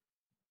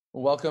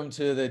Welcome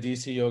to the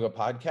DC Yoga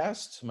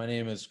Podcast. My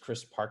name is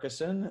Chris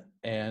Parkinson,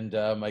 and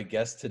my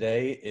guest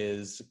today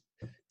is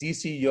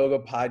DC Yoga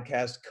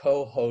Podcast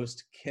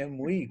co-host Kim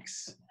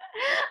Weeks.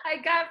 I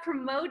got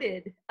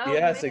promoted. Oh,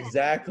 Yes, man.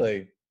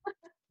 exactly.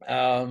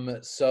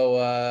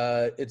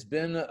 So it's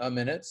been a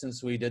minute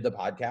since we did the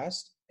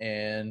podcast,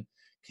 and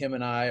Kim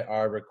and I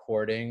are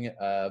recording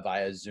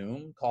via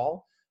Zoom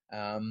call,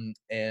 and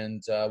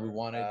we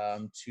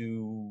wanted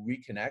to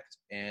reconnect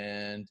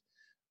and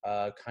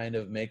kind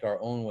of make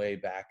our own way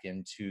back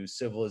into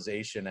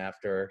civilization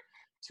after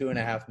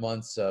 2.5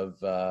 months of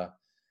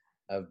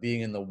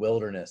being in the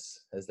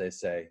wilderness, as they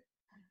say.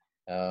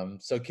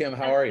 So Kim,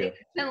 how are you? It's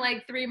been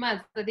like 3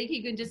 months. I think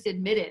you can just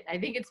admit it. I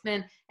think it's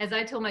been, as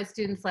I told my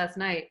students last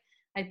night,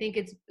 I think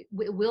it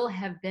will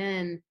have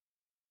been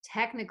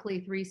technically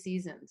 3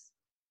 seasons.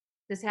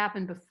 This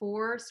happened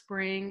before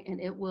spring,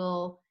 and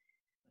it'll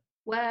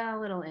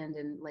end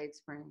in late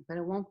spring, but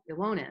it won't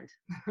end.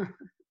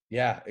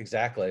 Yeah,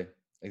 exactly.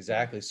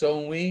 So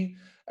when we,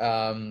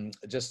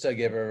 just to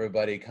give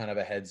everybody kind of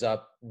a heads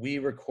up, we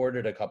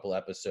recorded a couple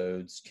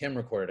episodes. Kim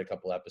recorded a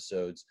couple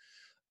episodes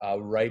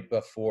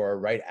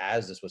right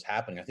as this was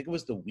happening. I think it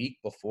was the week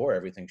before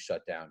everything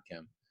shut down,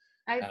 Kim.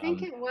 I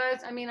think it was.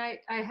 I mean, I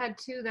had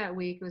 2 that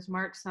week. It was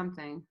March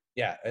something.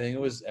 Yeah, I think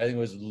it was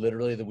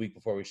literally the week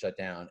before we shut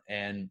down,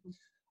 and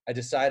I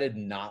decided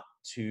not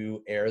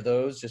to air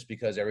those just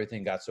because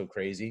everything got so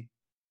crazy,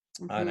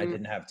 and I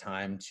didn't have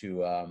time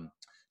to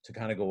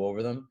kind of go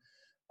over them.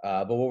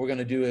 But what we're going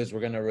to do is we're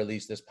going to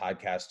release this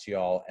podcast to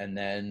y'all, and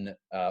then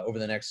over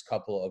the next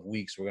couple of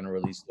weeks, we're going to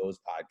release those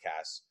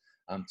podcasts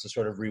to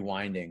sort of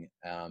rewinding,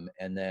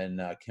 and then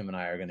Kim and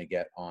I are going to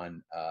get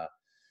on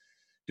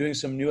doing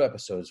some new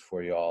episodes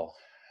for y'all.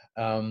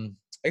 I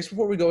guess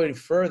before we go any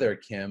further,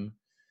 Kim,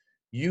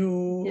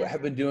 you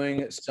have been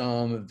doing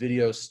some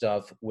video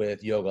stuff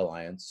with Yoga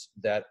Alliance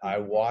that I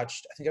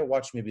watched. I think I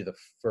watched maybe the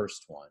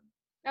first one.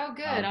 Oh,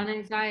 good. On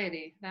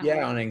anxiety.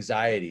 On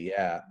anxiety.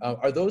 Yeah.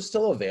 Are those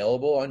still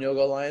available on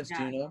Yoga Alliance? Yeah.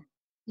 Do you know?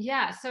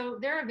 Yeah. So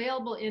they're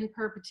available in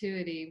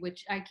perpetuity,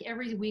 which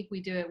every week we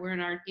do it. We're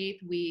in our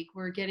 8th week.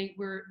 We're being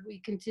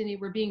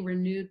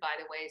renewed, by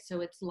the way.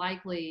 So it's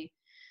likely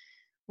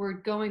we're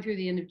going through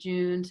the end of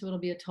June. So it'll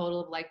be a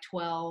total of like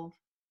 24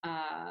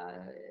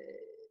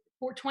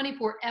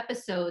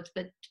 episodes,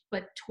 but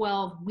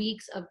 12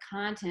 weeks of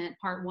content,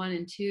 part 1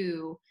 and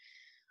 2,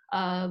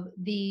 of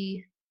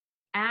the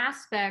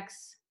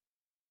aspects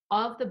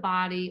of the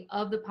body,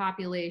 of the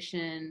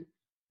population,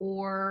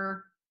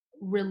 or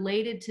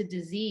related to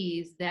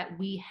disease that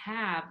we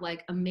have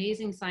like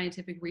amazing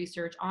scientific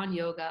research on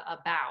yoga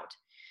about.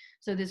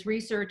 So this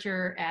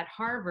researcher at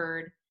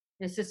Harvard,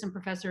 an assistant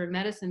professor of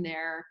medicine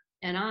there,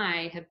 and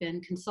I have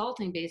been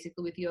consulting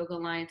basically with Yoga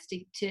Alliance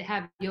to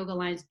have Yoga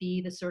Alliance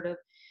be the sort of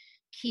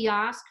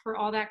kiosk for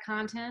all that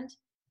content.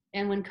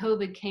 And when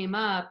COVID came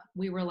up,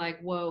 we were like,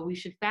 whoa, we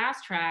should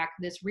fast track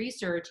this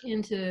research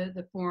into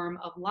the form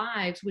of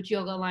lives, which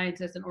Yoga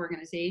Alliance as an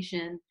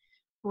organization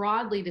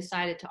broadly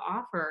decided to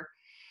offer.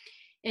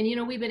 And,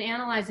 we've been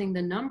analyzing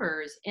the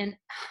numbers, and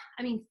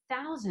I mean,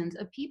 thousands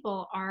of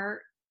people are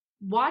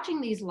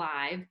watching these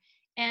live,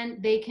 and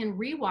they can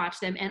rewatch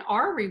them and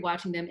are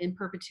rewatching them in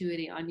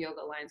perpetuity on Yoga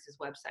Alliance's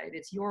website.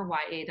 It's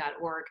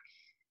yourya.org.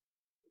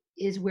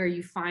 is where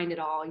you find it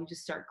all. You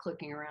just start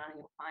clicking around and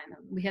you'll find them.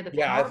 We had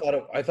the I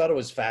thought it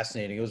was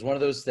fascinating. It was one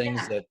of those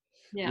things that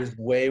was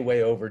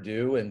way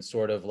overdue, and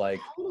sort of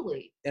like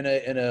totally in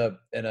a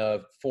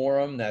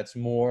forum that's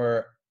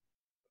more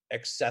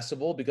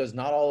accessible, because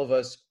not all of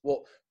us,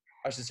 well,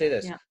 I should say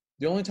this.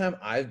 The only time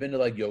I've been to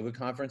like yoga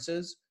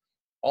conferences,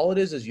 all it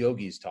is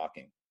yogis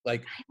talking.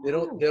 Like they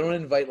don't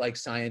invite like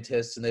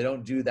scientists, and they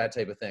don't do that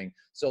type of thing.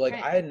 So like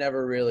I had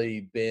never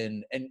really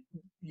been, and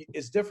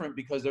it's different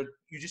because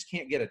you just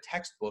can't get a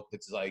textbook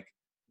that's like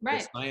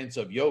the science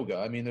of yoga.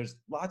 I mean, there's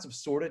lots of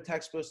sort of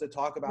textbooks that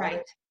talk about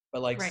it,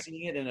 but like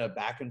seeing it in a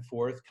back and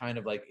forth kind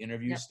of like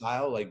interview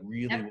style, like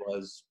really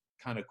was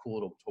kind of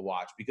cool to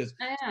watch, because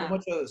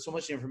so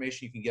much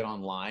information you can get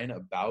online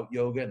about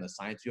yoga and the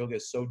science of yoga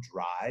is so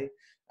dry.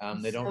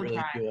 They don't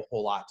really do a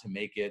whole lot to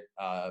make it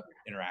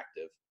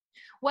interactive.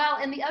 Well,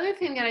 and the other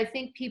thing that I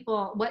think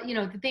people,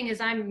 the thing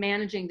is I'm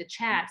managing the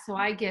chat. So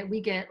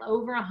we get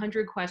over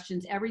 100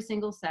 questions every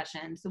single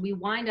session. So we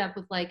wind up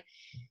with like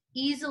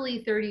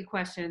easily 30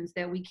 questions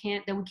that we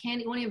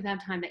won't even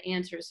have time to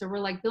answer. So we're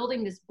like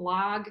building this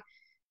blog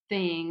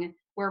thing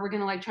where we're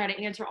going to like try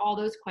to answer all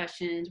those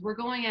questions. We're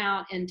going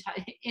out and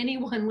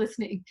anyone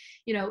listening,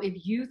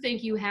 if you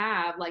think you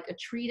have like a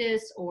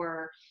treatise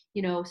or,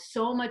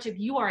 so much, if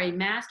you are a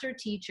master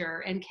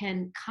teacher and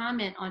can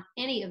comment on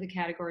any of the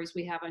categories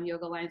we have on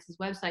Yoga Alliance's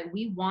website,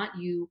 we want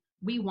to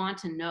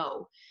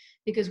know,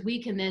 because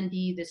we can then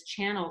be this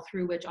channel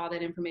through which all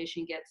that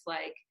information gets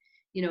like,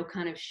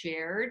 kind of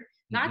shared,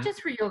 not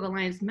just for Yoga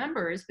Alliance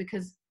members,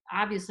 because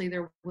obviously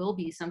there will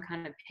be some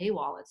kind of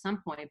paywall at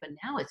some point, but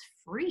now it's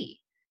free.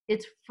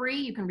 It's free.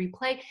 You can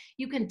replay.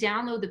 You can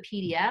download the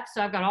PDF.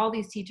 So I've got all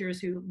these teachers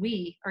who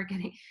are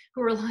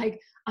like,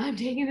 I'm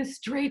taking this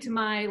straight to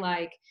my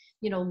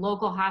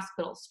local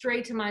hospital,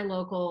 straight to my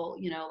local,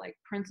 like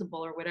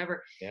principal or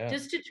whatever,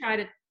 just to try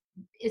to,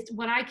 it's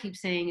what I keep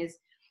saying is,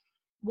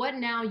 what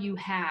now you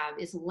have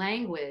is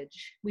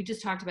language. We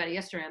just talked about it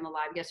yesterday on the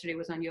live. Yesterday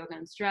was on yoga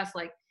and stress.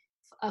 Like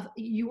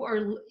you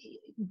are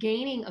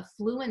gaining a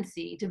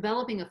fluency,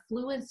 developing a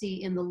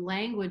fluency in the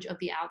language of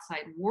the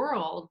outside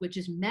world, which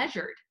is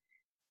measured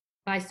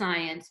by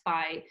science,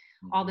 by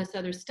all this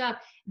other stuff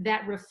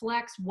that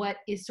reflects what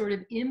is sort of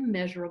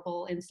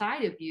immeasurable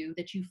inside of you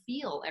that you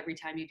feel every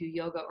time you do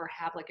yoga or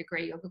have like a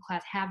great yoga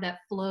class, have that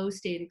flow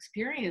state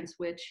experience,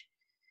 which,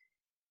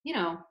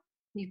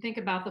 you think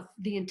about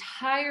the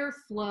entire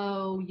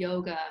flow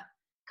yoga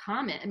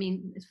comment. I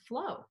mean, it's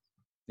flow.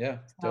 Yeah,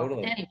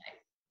 totally. Anyway.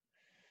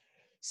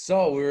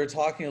 So we were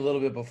talking a little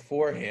bit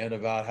beforehand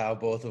about how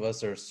both of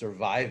us are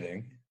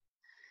surviving,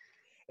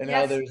 and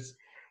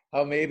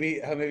how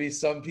maybe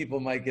some people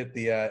might get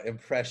the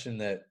impression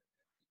that,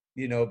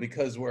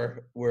 because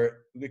we're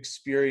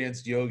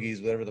experienced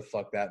yogis, whatever the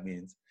fuck that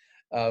means,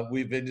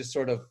 we've been just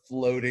sort of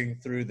floating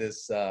through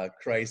this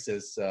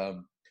crisis,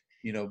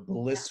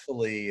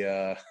 blissfully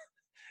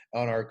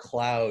on our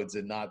clouds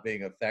and not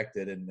being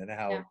affected, and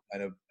how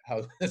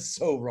that's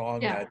so wrong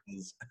that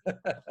is.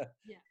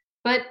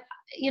 But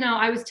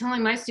I was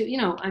telling my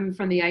student, I'm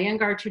from the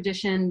Iyengar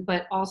tradition,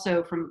 but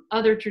also from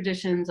other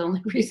traditions.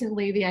 Only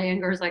recently, the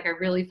Iyengar is like I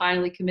really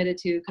finally committed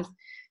to, because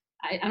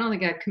I don't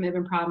think I have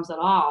commitment problems at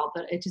all,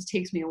 but it just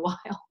takes me a while,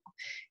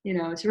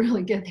 to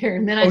really get there.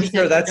 And then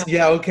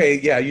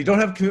you don't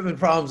have commitment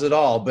problems at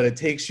all, but it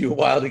takes you a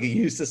while to get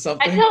used to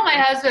something. I tell my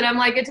husband, I'm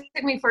like, it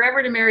took me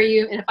forever to marry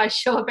you, and if I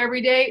show up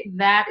every day,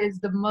 that is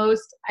the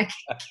most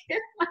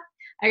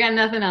I got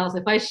nothing else.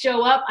 If I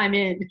show up, I'm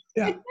in.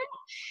 Yeah.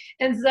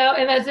 And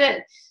that's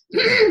it.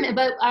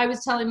 But I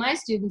was telling my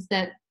students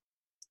that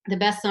the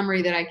best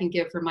summary that I can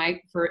give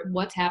for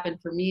what's happened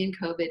for me in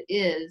COVID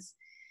is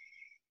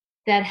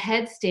that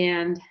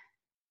headstand,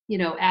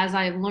 as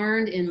I've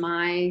learned in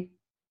my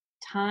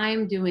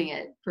time doing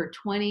it for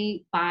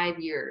 25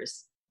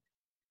 years,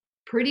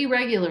 pretty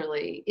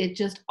regularly, it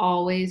just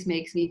always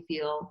makes me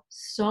feel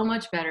so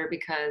much better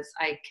because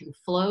I can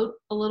float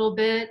a little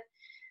bit.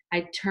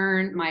 I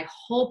turn my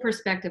whole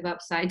perspective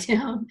upside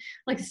down.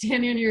 Like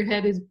standing on your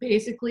head is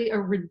basically a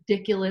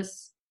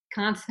ridiculous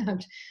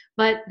concept,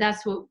 but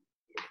that's what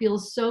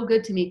feels so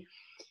good to me.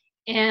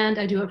 And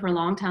I do it for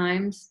long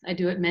times. I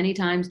do it many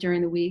times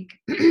during the week.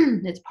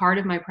 It's part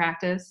of my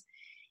practice.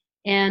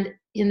 And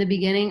in the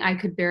beginning, I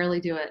could barely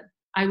do it.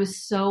 I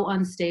was so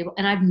unstable,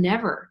 and I've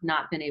never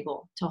not been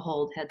able to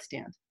hold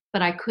headstand,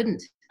 but I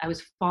couldn't. I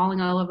was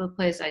falling all over the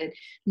place. I had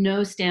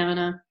no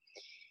stamina.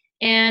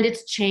 And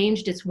it's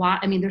changed.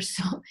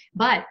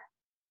 But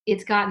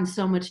it's gotten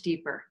so much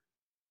deeper.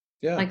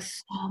 Yeah. Like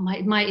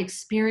my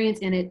experience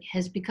in it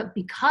has become,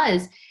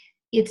 because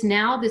it's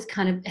now this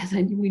kind of,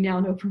 we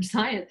now know from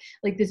science,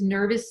 like this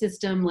nervous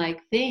system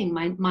like thing.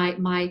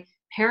 My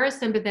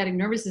parasympathetic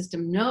nervous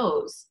system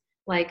knows,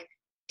 like,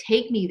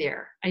 take me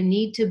there. I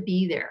need to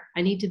be there.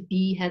 I need to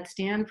be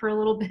headstand for a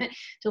little bit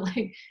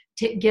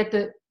to get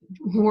the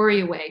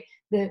worry away,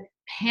 the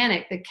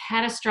panic, the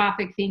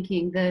catastrophic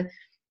thinking, the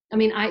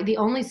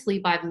only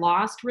sleep I've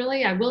lost,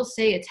 really, I will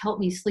say it's helped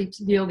me sleep,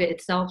 yoga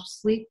itself,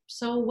 sleep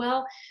so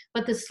well,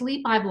 but the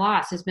sleep I've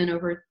lost has been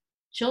over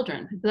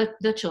children,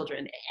 the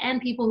children,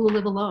 and people who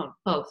live alone,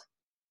 both.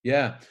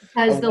 Yeah.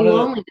 Because the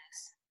loneliness.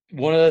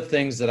 One of the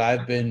things that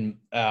I've been,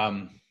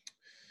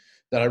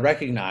 that I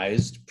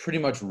recognized pretty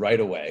much right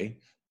away,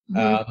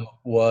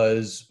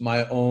 was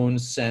my own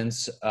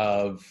sense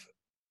of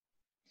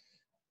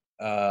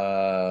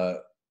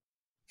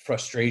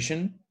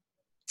frustration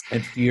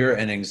and fear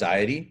and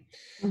anxiety.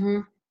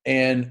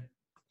 And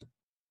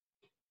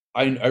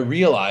I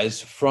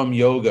realized from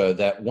yoga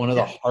that one of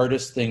the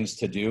hardest things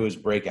to do is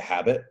break a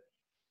habit.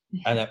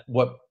 And that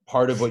what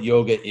part of what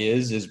yoga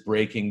is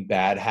breaking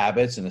bad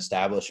habits and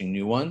establishing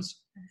new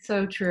ones.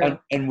 So true.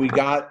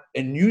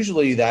 And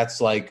usually that's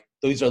like,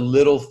 these are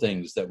little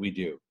things that we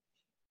do.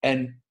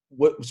 And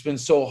what's been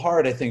so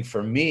hard, I think,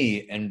 for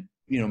me, and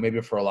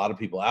maybe for a lot of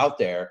people out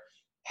there,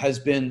 has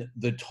been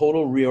the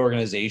total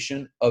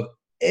reorganization of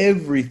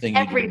everything.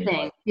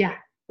 Yeah.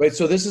 Right.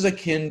 So this is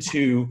akin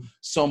to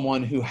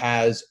someone who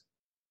has,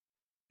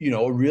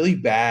 a really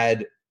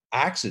bad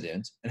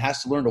accident and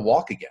has to learn to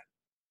walk again.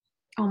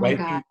 Oh my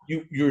God.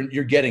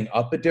 You're getting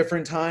up at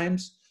different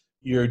times.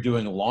 You're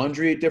doing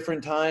laundry at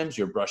different times.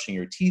 You're brushing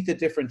your teeth at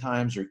different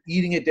times. You're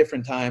eating at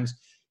different times.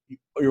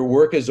 Your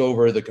work is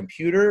over the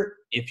computer.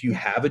 If you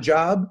have a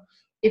job,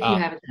 you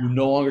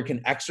no longer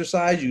can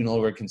exercise. You no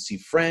longer can see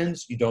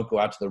friends. You don't go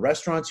out to the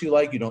restaurants you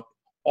like. You don't.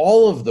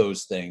 All of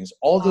those things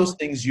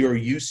you're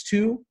used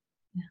to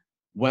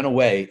went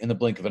away in the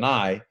blink of an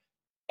eye.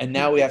 And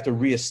now we have to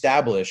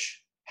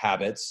reestablish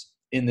habits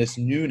in this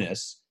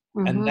newness.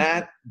 And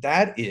that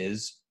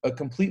is a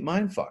complete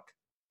mind fuck,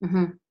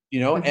 and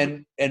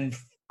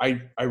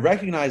I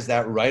recognize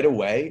that right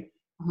away.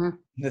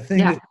 The thing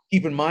to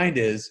keep in mind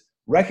is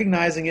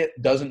recognizing it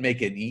doesn't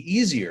make it any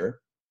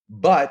easier,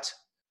 but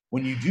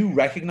when you do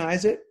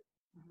recognize it,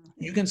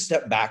 you can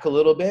step back a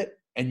little bit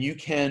and you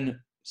can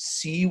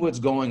see what's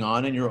going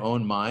on in your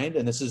own mind,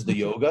 and this is the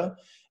yoga,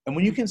 and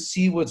when you can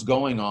see what's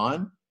going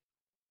on,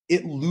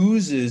 it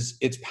loses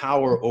its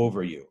power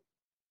over you.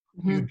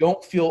 You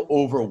don't feel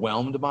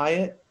overwhelmed by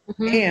it.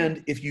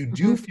 And if you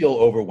do feel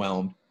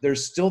overwhelmed,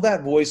 there's still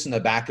that voice in the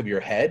back of your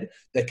head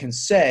that can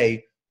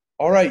say,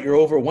 all right, you're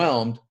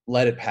overwhelmed,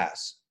 let it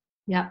pass.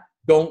 Yeah.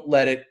 Don't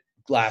let it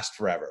last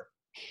forever.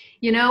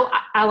 You know,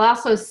 I'll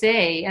also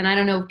say, and I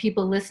don't know if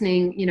people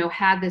listening, you know,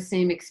 had the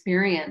same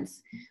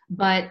experience,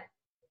 but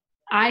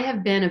I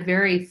have been a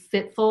very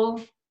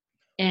fitful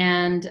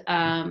and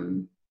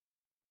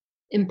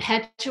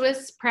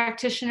impetuous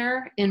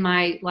practitioner in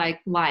my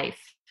life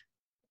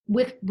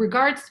with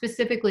regards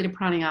specifically to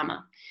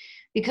pranayama,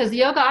 because the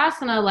yoga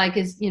asana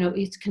is, you know,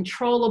 it's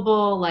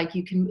controllable, like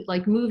you can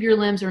like move your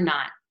limbs or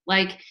not.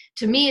 Like,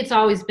 to me, it's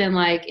always been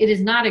like, it is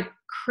not a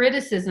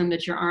criticism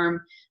that your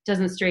arm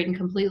doesn't straighten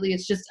completely.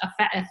 It's just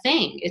a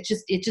thing.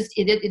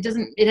 It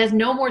doesn't, it has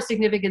no more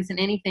significance than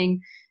anything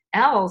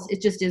else.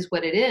 It just is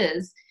what it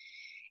is.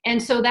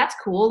 And so that's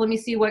cool. Let me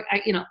see what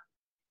you know,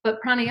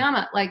 but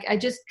pranayama, like, I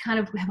just kind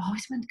of have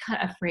always been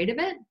kind of afraid of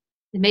it.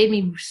 It made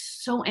me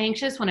so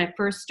anxious when I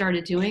first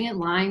started doing it,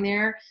 lying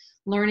there,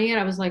 learning it.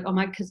 I was like, oh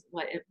my, cause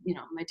what, you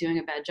know, am I doing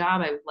a bad job?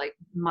 I have like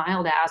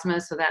mild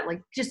asthma. So that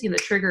like, just, you know,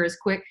 the trigger is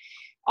quick,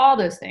 all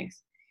those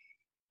things.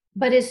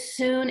 But as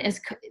soon as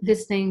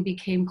this thing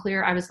became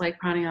clear, I was like,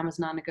 pranayama is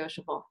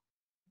non-negotiable.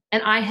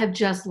 And I have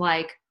just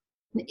like,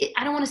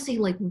 I don't want to say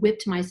like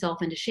whipped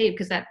myself into shape,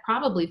 because that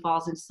probably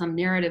falls into some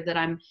narrative that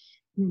I'm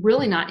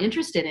really not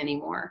interested in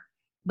anymore.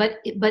 But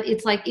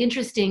it's like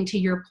interesting to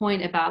your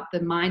point about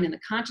the mind and the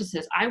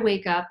consciousness. I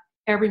wake up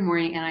every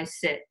morning and I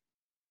sit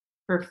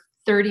for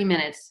 30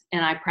 minutes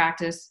and I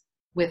practice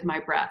with my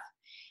breath.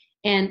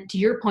 And to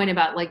your point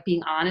about like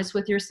being honest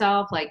with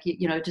yourself, like,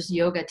 you know, just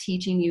yoga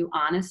teaching you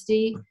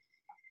honesty.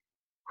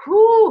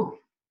 Whew,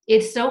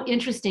 it's so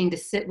interesting to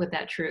sit with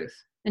that truth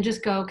and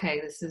just go, okay,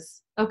 this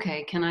is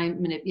okay. Can I,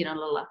 you know,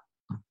 blah, blah.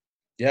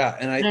 Yeah.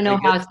 And I don't know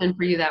how it's been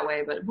for you that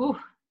way, but whew.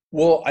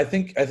 Well, I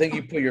think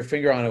you put your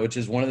finger on it, which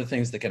is one of the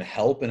things that can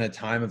help in a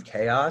time of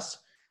chaos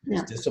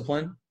is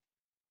discipline.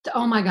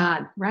 Oh my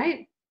God.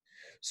 Right.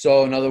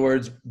 So in other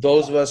words,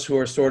 those of us who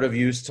are sort of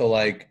used to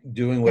like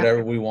doing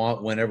whatever we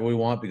want, whenever we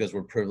want, because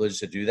we're privileged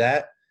to do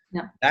that.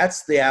 Yeah.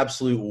 That's the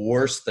absolute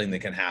worst thing that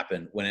can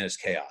happen when it is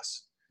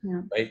chaos.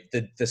 Yeah. Right.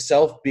 The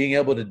self being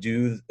able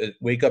to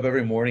wake up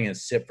every morning and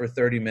sit for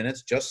 30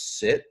 minutes, just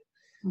sit.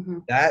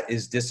 That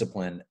is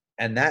discipline.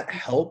 And that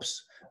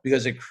helps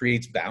because it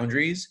creates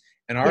boundaries.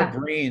 And our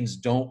brains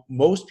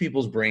most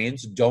people's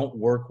brains don't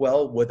work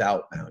well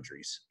without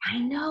boundaries. I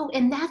know.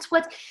 And that's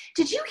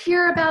did you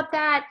hear about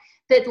that?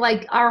 That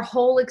like our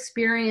whole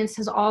experience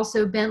has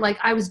also been like,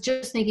 I was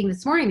just thinking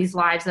this morning, these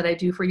lives that I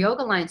do for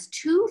Yoga Alliance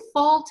 2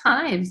 full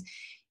times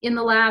in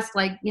the last,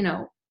 like, you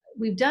know,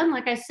 we've done,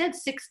 like I said,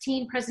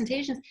 16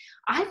 presentations.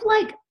 I've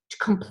like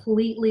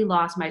completely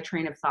lost my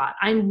train of thought.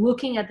 I'm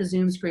looking at the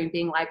Zoom screen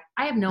being like,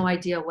 I have no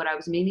idea what I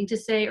was meaning to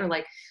say, or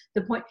like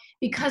the point,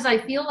 because I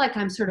feel like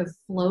I'm sort of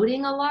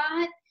floating a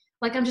lot.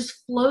 Like I'm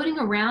just floating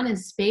around in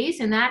space.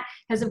 And that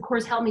has, of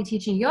course, helped me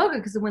teaching yoga,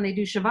 because when they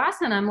do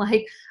Shavasana, I'm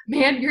like,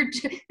 man,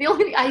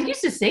 I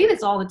used to say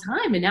this all the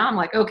time. And now I'm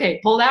like,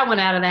 okay, pull that one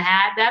out of the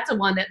hat. That's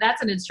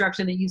an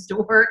instruction that used to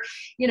work,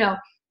 you know,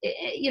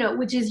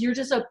 which is you're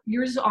just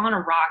on a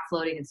rock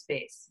floating in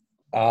space.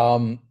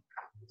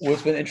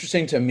 What's been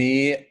interesting to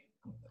me,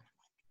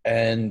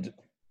 and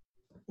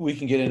we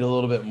can get into a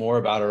little bit more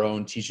about our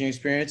own teaching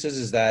experiences,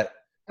 is that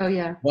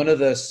one of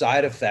the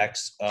side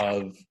effects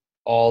of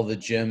all the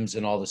gyms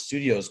and all the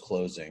studios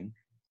closing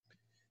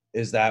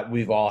is that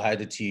we've all had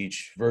to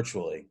teach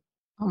virtually.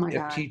 Oh my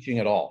God. If teaching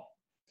at all.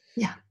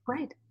 Yeah,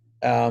 right.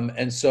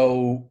 And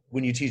so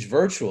when you teach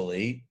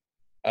virtually,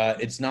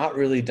 it's not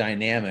really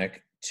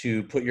dynamic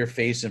to put your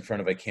face in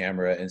front of a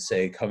camera and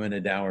say, come in a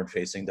downward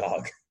facing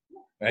dog.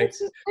 Right.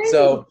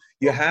 So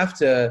you have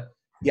to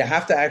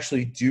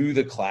actually do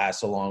the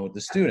class along with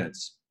the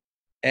students.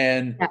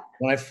 And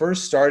when I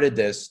first started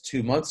this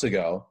 2 months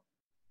ago,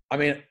 I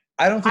mean,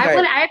 I don't think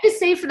I have to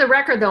say for the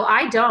record though,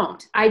 I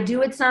don't. I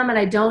do it some and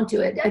I don't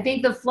do it. I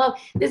think the flow,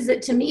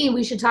 to me,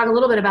 we should talk a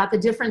little bit about the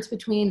difference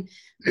between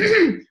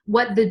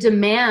what the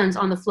demands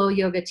on the flow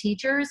yoga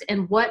teachers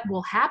and what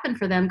will happen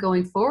for them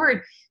going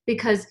forward,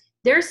 because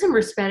there's some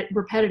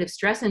repetitive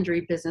stress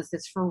injury business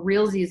that's for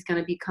realsies is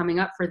going to be coming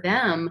up for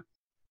them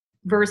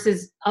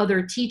versus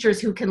other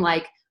teachers who can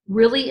like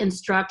really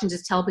instruct and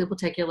just tell people,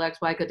 take your legs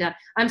wide, go down.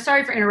 I'm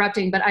sorry for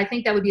interrupting, but I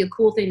think that would be a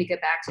cool thing to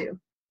get back to.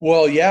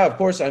 Well, yeah, of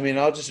course. I mean,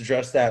 I'll just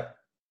address that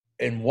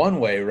in one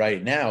way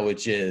right now,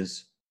 which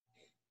is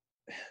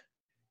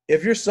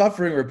if you're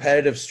suffering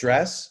repetitive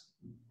stress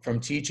from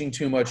teaching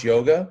too much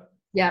yoga,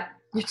 you're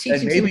teaching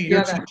then maybe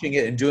you're teaching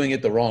it and doing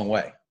it the wrong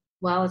way.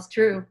 Well, it's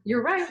true.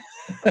 You're right.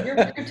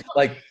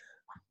 Like,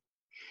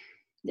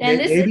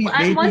 and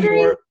I'm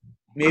wondering.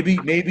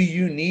 Maybe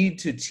you need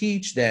to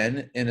teach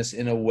then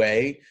in a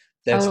way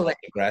that's less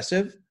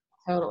aggressive.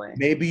 Totally.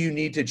 Maybe you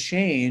need to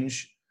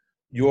change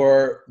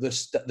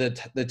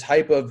the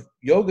type of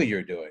yoga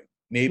you're doing.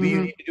 Maybe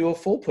you need to do a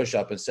full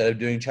push-up instead of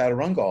doing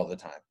chaturanga all the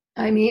time.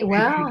 I mean,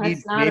 well,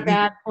 that's not a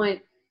bad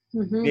point.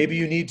 Maybe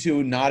you need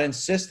to not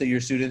insist that your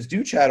students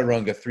do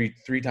chaturanga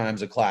three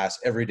times a class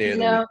every day of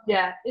the week.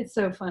 Yeah, it's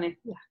so funny.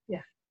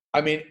 Yeah.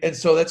 I mean, and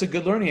so that's a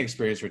good learning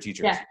experience for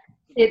teachers. Yeah,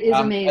 it is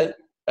amazing.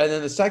 And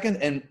then the second,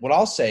 and what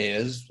I'll say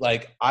is,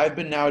 like, I've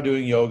been now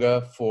doing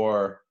yoga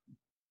for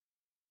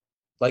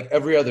like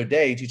every other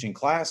day, teaching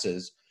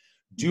classes,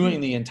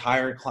 doing the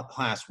entire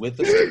class with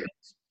the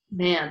students.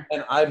 Man.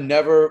 And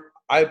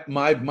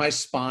my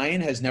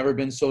spine has never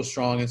been so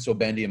strong and so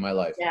bendy in my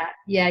life.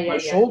 Yeah.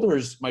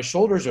 My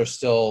shoulders are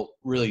still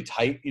really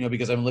tight,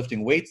 because I'm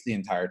lifting weights the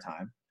entire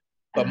time.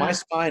 But my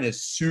spine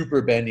is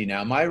super bendy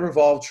now. My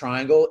revolved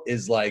triangle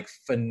is like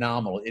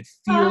phenomenal. It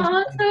feels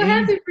I'm so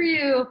happy for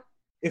you.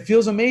 It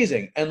feels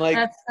amazing. And like,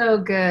 that's so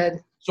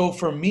good. So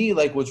for me,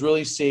 like, what's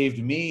really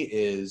saved me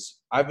is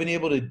I've been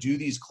able to do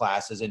these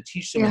classes and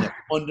teach them in a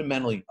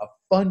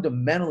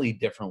fundamentally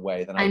different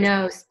way than I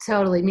know.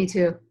 Totally. Me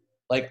too.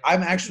 Like,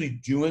 I'm actually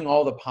doing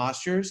all the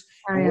postures.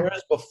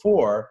 Whereas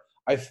before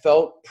I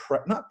felt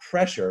not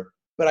pressure,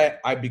 but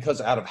I because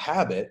out of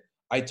habit,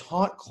 I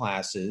taught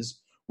classes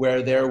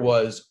where there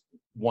was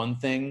one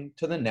thing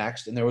to the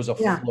next and there was a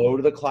flow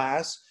to the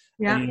class.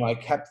 Yeah. And, I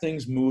kept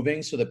things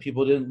moving so that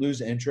people didn't lose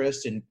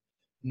interest. And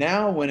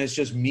now when it's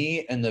just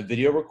me and the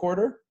video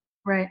recorder,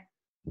 right?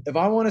 If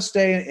I want to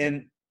stay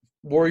in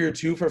Warrior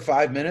 2 for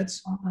 5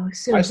 minutes,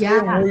 I stay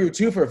in Warrior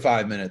 2 for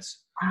 5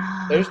 minutes.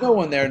 There's no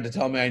one there to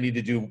tell me I need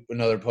to do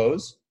another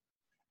pose.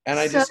 And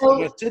I just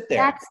sit there.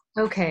 That's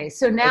okay.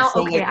 So now,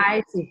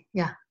 I see.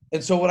 Yeah.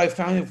 And so what I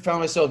found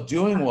myself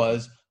doing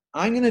was,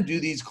 I'm going to do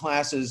these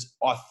classes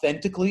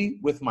authentically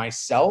with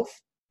myself.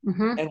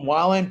 And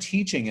while I'm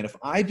teaching, and if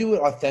I do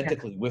it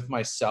authentically with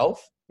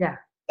myself,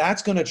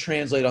 that's going to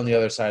translate on the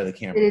other side of the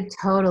camera. It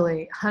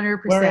totally, 100%.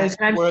 Whereas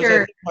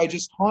if I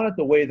just taught it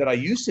the way that I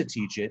used to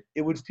teach it,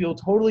 it would feel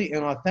totally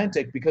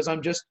inauthentic because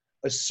I'm just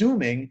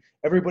assuming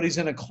everybody's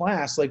in a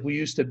class like we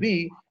used to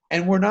be,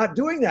 and we're not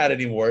doing that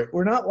anymore.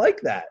 We're not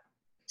like that.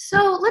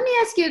 So let me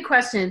ask you a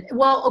question.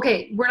 Well,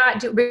 okay,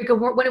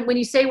 when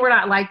you say we're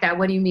not like that,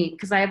 what do you mean?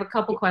 Because I have a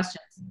couple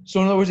questions.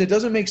 So in other words, it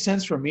doesn't make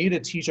sense for me to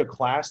teach a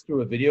class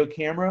through a video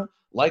camera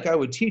like I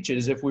would teach it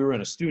as if we were in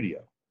a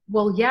studio.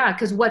 Well, yeah,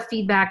 because what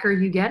feedback are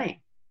you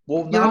getting?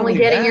 Well, you're only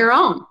getting your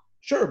own.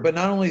 Sure, but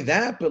not only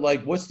that, but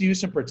like, what's the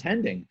use in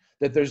pretending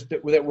that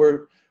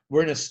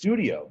we're in a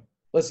studio?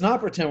 Let's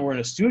not pretend we're in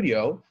a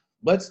studio.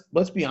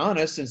 Let's be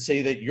honest and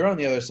say that you're on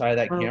the other side of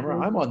that camera.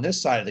 I'm on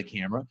this side of the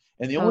camera.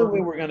 And the only way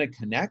we're going to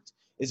connect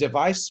is if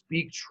I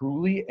speak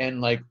truly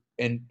and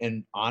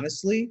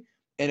honestly,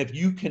 and if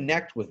you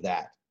connect with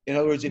that. In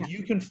other words, if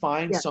you can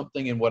find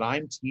something in what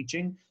I'm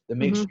teaching that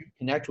makes you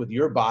connect with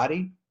your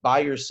body by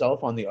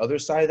yourself on the other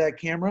side of that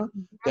camera,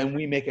 then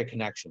we make a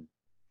connection.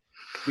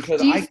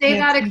 Because do you say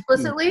that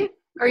explicitly?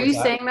 Are you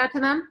saying that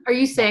to them? Are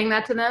you saying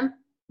that to them?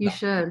 You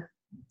should.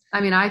 I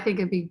mean, I think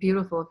it'd be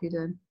beautiful if you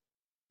did.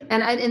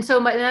 And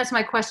so that's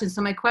my question.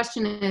 So my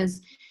question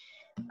is,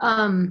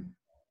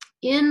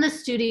 in the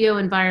studio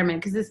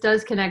environment, because this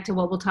does connect to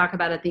what we'll talk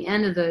about at the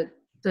end of the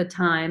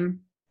time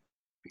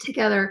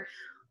together,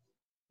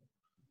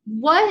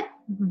 what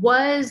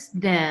was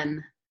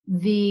then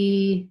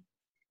the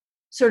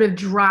sort of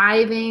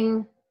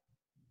driving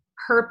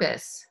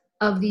purpose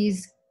of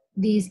these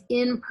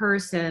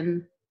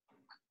in-person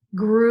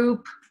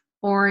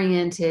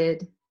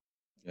group-oriented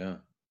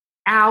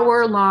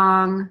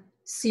hour-long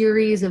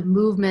series of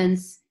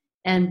movements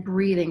and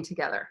breathing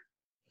together?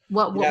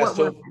 For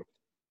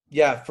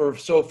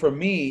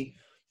me,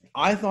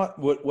 I thought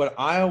what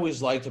I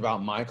always liked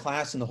about my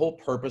class, and the whole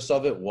purpose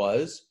of it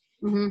was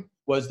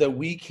that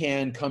we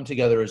can come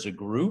together as a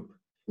group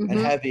and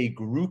have a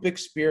group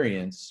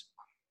experience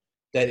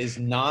that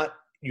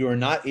you're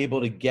not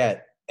able to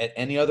get at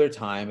any other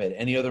time, at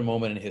any other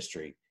moment in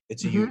history.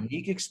 It's a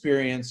unique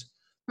experience.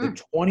 The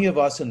 20 of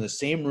us in the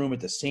same room at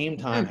the same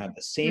time have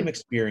the same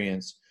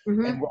experience,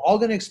 and we're all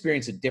going to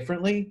experience it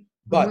differently,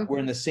 but we're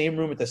in the same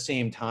room at the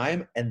same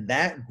time. And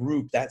that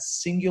group, that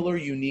singular,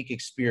 unique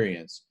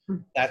experience,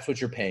 that's what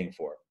you're paying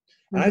for.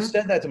 And I've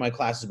said that to my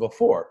classes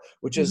before,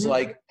 which is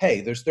like,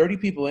 hey, there's 30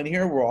 people in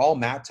here. We're all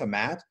mat to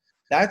mat.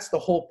 That's the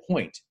whole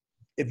point.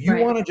 If you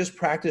want to just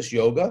practice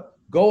yoga,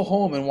 go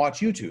home and watch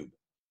YouTube.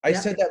 I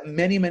said that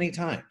many, many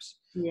times.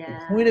 The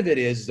point of it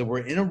is that we're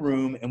in a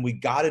room and we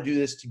got to do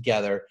this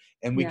together,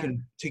 and we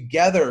can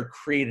together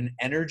create an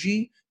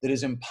energy that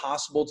is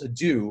impossible to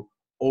do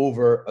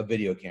over a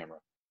video camera.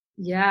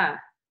 Yeah.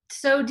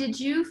 So did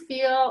you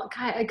feel,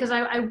 because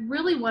I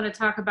really want to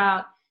talk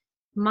about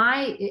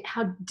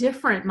how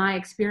different my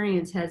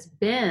experience has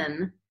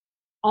been,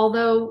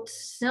 although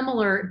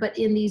similar, but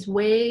in these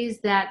ways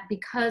that,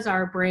 because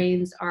our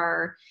brains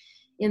are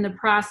in the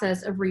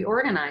process of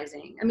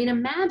reorganizing. I mean,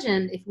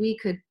 imagine if we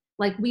could,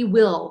 like we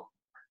will,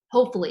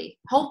 hopefully,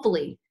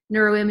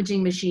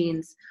 neuroimaging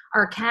machines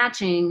are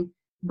catching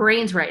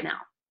brains right now,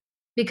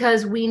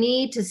 because we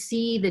need to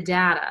see the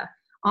data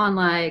on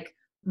like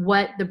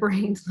what the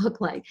brains look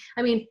like.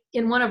 I mean,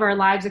 in one of our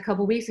lives a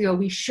couple of weeks ago,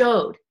 we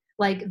showed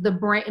like the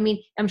brain. I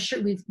mean, I'm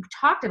sure we've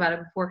talked about it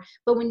before,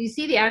 but when you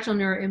see the actual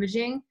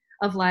neuroimaging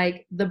of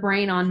like the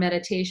brain on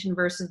meditation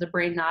versus the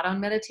brain not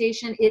on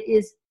meditation, it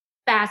is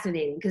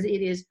fascinating because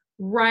it is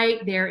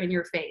right there in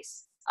your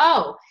face.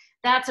 Oh,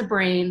 that's a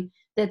brain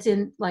that's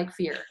in like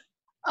fear.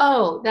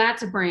 Oh,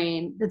 that's a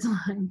brain that's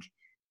like,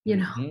 you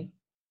know,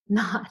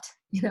 not,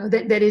 you know,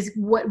 that is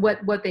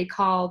what they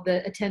call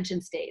the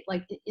attention state,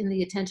 like in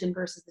the attention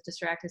versus the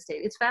distracted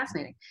state. It's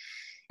fascinating.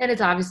 And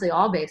it's obviously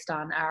all based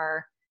on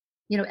our,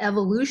 you know,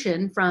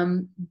 evolution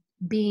from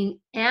being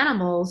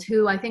animals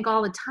who I think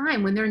all the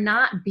time when they're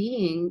not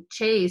being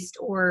chased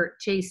or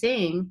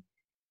chasing,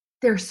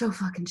 they're so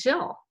fucking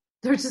chill.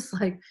 They're just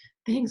like,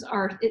 things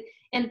are,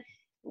 and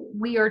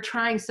we are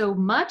trying so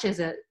much as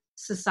a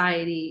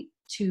society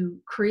to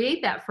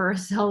create that for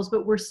ourselves,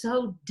 but we're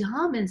so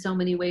dumb in so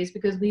many ways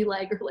because we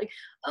like are like,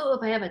 oh,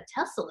 if I have a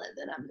Tesla,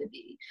 then I'm gonna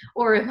be,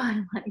 or if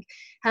I like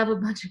have a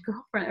bunch of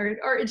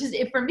girlfriends, or it just,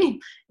 for me,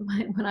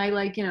 when I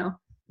like, you know,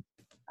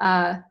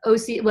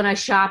 when I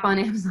shop on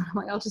Amazon, I'm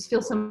like, I'll just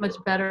feel so much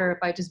better if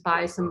I just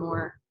buy some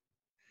more.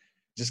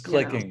 Just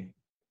clicking.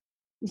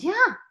 Yeah,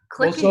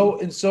 clicking.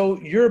 Well, so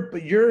your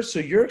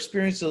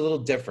experience is a little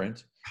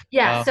different.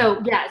 Yeah.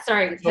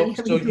 Sorry. What we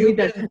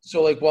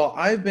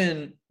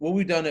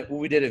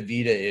did at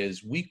Vita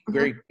is we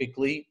very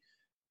quickly,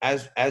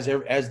 as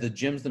the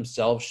gyms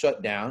themselves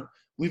shut down,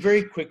 we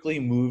very quickly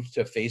moved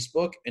to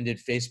Facebook and did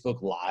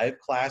Facebook Live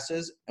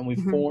classes, and we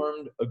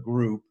formed a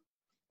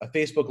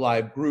Facebook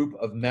Live group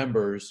of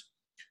members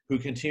who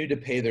continued to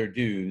pay their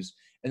dues,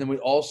 and then we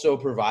also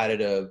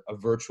provided a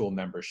virtual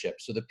membership,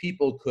 so the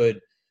people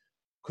could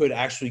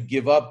actually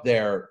give up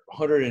their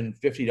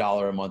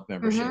 $150 a month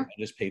membership and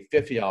just pay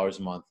 $50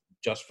 a month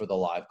just for the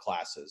live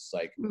classes.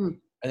 And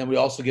then we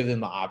also give them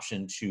the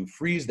option to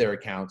freeze their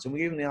accounts, and we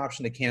gave them the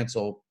option to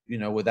cancel, you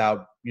know,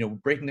 without, you know,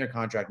 breaking their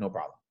contract, no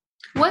problem.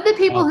 What the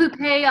people who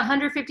pay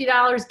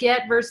 $150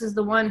 get versus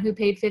the one who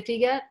paid $50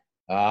 get?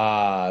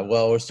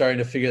 Well, we're starting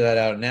to figure that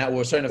out now.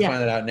 We're starting to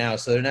find that out now.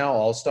 So they're now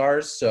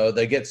all-stars. So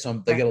they get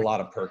a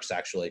lot of perks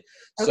actually.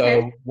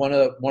 Okay. So one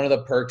of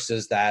the perks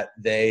is that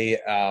they,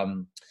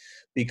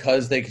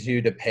 because they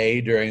continue to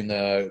pay during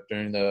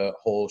the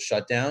whole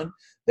shutdown,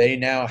 they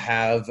now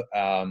have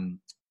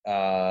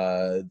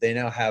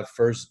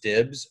first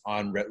dibs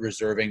on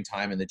reserving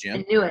time in the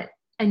gym.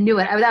 I knew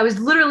it. I was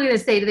literally going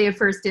to say they have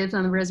first dibs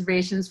on the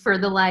reservations for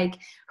the like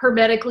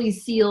hermetically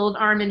sealed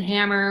Arm &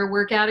 Hammer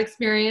workout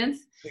experience.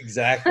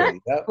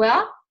 Exactly. Yep.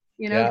 Well,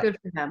 you know, good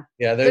for them.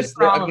 Yeah,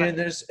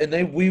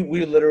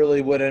 we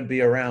literally wouldn't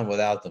be around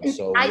without them.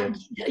 So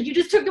you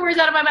just took the words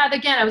out of my mouth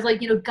again. I was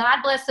like, you know, God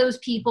bless those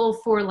people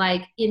for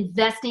like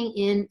investing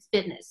in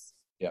fitness.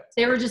 Yeah.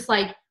 They were just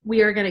like,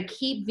 we are going to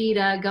keep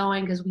Vita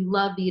going because we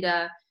love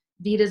Vita.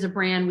 Vita's a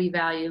brand we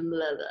value. Blah,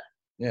 blah.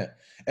 Yeah.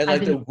 And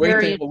like the great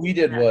thing what we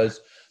did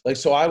was like,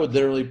 so I would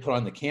literally put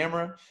on the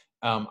camera,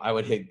 I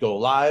would hit go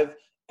live,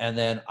 and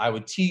then I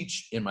would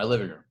teach in my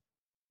living room.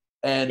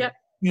 And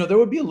you know, there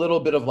would be a little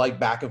bit of like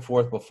back and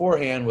forth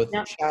beforehand with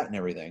the chat and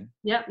everything.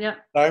 Yep.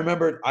 I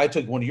remember I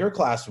took one of your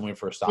classes when we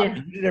first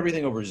started. You did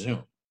everything over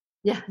Zoom.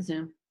 Yeah,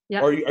 Zoom. Yeah.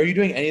 Are you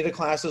doing any of the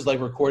classes like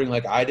recording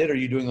like I did, or are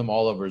you doing them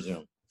all over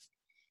Zoom?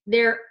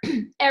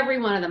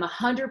 Every one of them,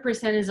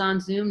 100% is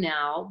on Zoom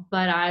now,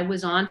 but I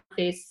was on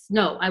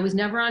I was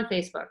never on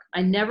Facebook.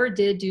 I never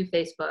did do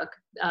Facebook.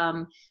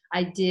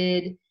 I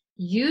did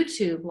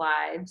YouTube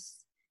lives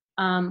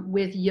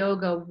with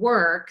Yoga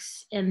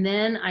Works, and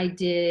then I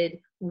did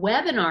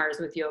webinars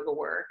with Yoga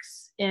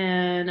Works.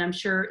 And I'm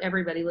sure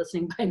everybody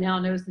listening by now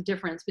knows the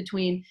difference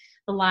between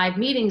the live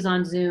meetings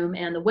on Zoom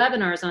and the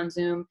webinars on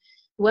Zoom.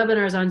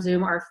 Webinars on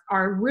Zoom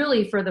are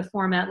really for the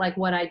format like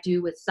what I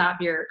do with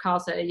Satbir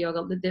Khalsa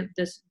Yoga,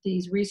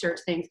 these research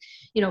things.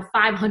 You know,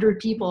 500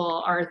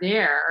 people are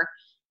there,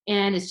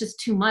 and it's just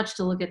too much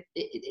to look at.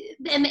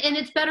 And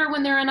it's better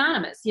when they're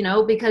anonymous, you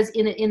know, because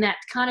in that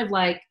kind of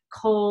like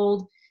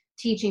cold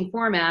teaching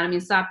format, I mean,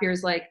 Satbir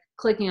is like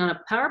clicking on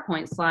a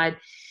PowerPoint slide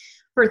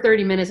for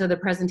 30 minutes of the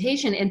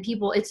presentation, and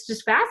people, it's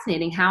just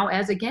fascinating how,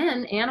 as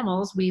again,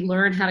 animals, we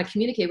learn how to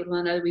communicate with one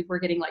another. We're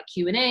getting like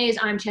Q&As.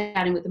 I'm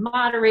chatting with the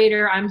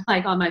moderator. I'm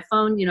like on my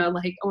phone, you know,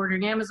 like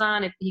ordering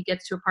Amazon if he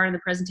gets to a part of the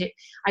presentation.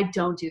 I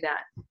don't do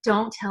that.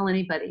 Don't tell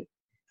anybody.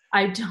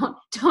 Don't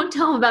tell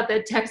them about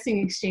that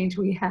texting exchange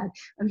we had.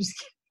 I'm just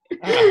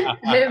kidding.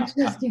 I'm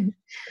just kidding.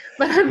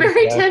 But I'm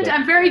very tempted.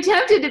 I'm very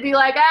tempted to be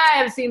like, I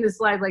have seen this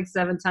slide like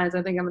 7 times.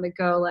 I think I'm going to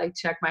go like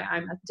check my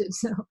iMessage.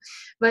 So,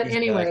 but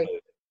anyway.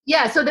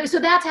 Yeah, so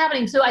that's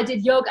happening. So I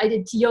did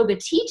yoga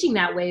teaching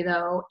that way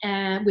though,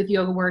 and with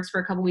Yoga Works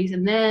for a couple weeks,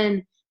 and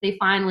then they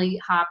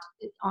finally hopped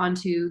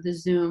onto the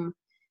Zoom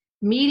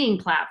meeting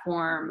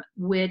platform,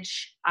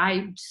 which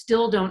I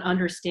still don't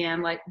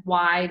understand, like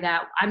why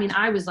that. I mean,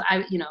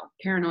 you know,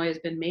 paranoia has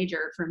been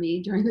major for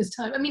me during this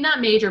time. I mean, not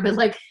major, but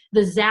like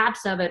the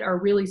zaps of it are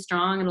really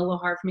strong and a little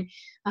hard for me.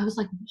 I was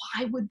like,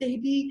 why would they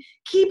be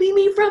keeping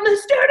me from the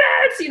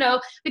students? You know,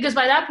 because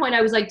by that point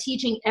I was like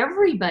teaching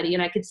everybody,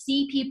 and I could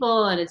see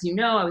people, and as you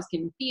know, I was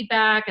giving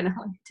feedback, and I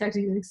like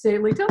texting you like, say,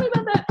 like, tell me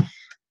about that.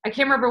 I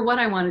can't remember what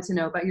I wanted to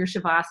know about your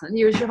Shavasana.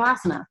 Your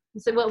Shavasana.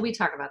 So, well, we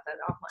talk about that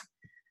offline.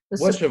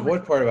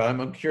 What part about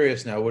it? I'm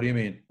curious now. What do you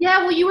mean? Yeah,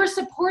 well, you were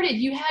supported.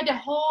 You had a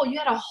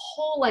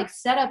whole like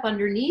setup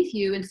underneath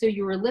you, and so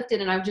you were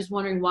lifted. And I was just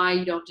wondering why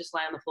you don't just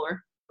lie on the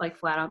floor, like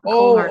flat out.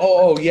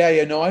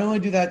 Yeah. No, I only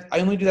do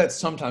that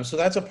sometimes. So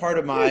that's a part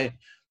of my.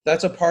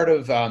 That's a part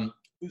of.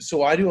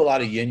 So I do a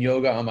lot of yin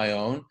yoga on my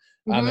own,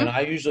 and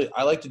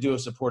I like to do a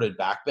supported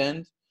back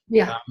bend.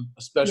 Yeah.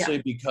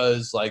 Especially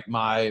because like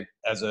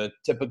as a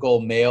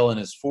typical male in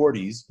his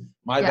 40s,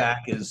 my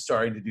back is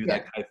starting to do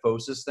that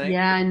kyphosis thing.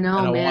 Yeah, I know,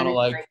 and man.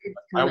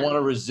 I want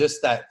to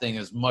resist that thing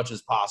as much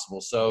as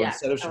possible. So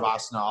instead of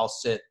Shavasana, I'll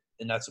sit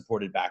in that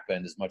supported back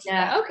bend as much as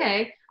possible.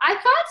 Okay. I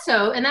thought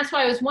so. And that's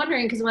why I was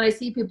wondering, because when I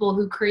see people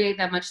who create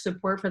that much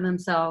support for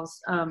themselves,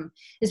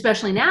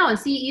 especially now, and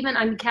even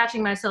I'm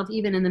catching myself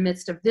even in the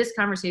midst of this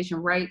conversation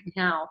right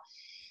now,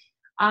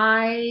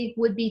 I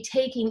would be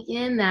taking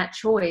in that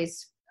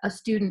choice a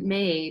student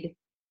made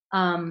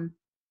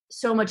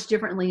so much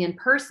differently in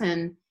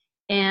person.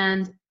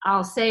 And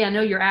I'll say, I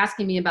know you're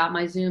asking me about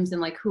my Zooms and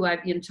like who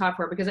I've taught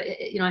for, because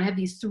I have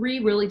these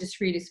 3 really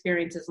discrete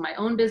experiences: my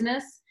own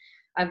business,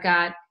 I've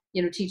got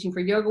teaching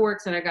for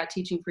YogaWorks, and I got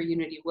teaching for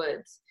Unity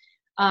Woods.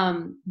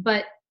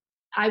 But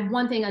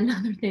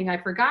another thing I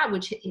forgot,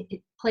 which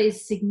it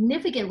plays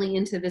significantly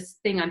into this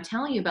thing I'm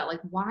telling you about, like,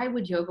 why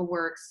would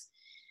YogaWorks,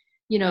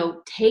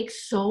 take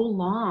so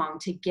long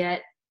to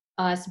get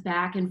us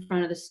back in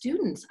front of the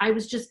students? I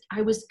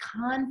was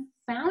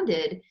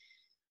confounded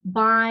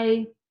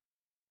by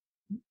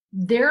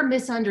their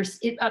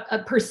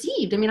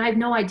perceived. I mean, I have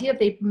no idea if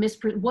they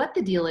what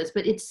the deal is,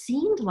 but it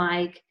seemed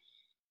like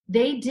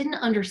they didn't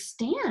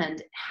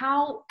understand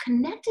how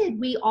connected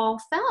we all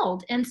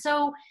felt. And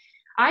so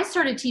I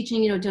started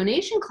teaching,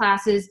 donation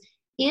classes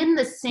in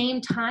the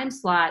same time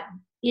slot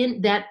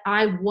in that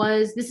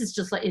this is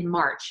just like in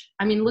March.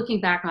 I mean, looking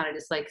back on it,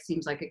 it's like,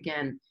 seems like,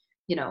 again,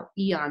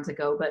 eons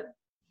ago, but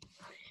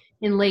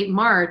in late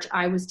March,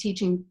 I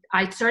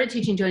started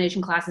teaching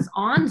donation classes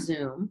on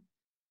Zoom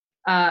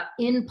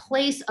in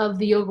place of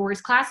the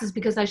YogaWorks classes,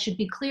 because I should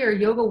be clear,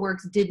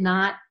 YogaWorks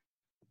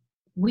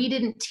we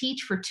didn't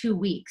teach for 2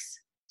 weeks.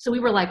 So we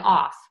were like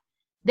off.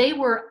 They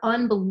were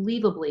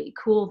unbelievably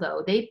cool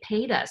though. They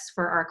paid us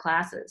for our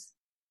classes.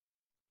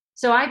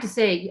 So I have to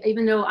say,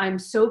 even though I'm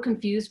so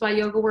confused by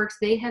YogaWorks,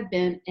 they have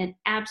been an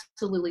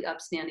absolutely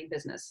upstanding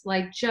business,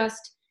 like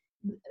just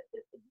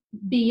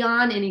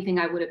beyond anything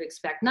I would have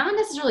expected. Not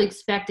necessarily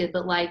expected,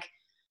 but like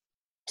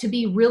to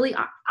be really,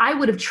 I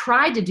would have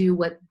tried to do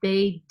what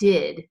they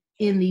did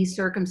in these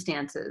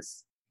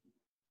circumstances.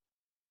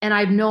 And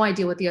I have no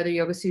idea what the other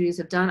yoga studios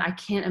have done. I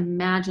can't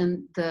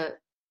imagine the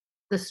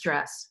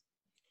stress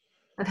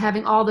of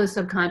having all those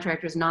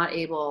subcontractors not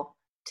able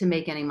to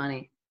make any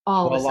money.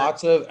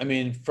 Lots of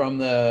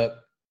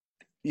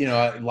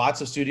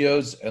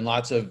studios and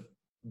lots of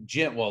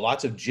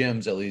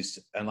gyms at least,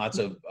 and lots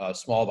of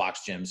small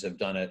box gyms have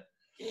done it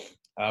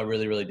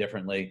really, really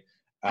differently.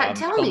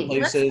 Tell me, I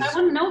want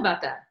to know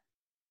about that.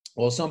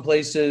 Well, some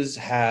places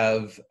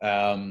have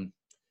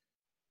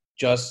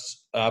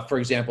for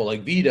example,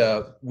 like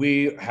Vita,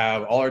 we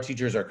have all our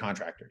teachers are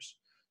contractors.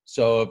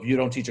 So if you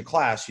don't teach a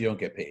class, you don't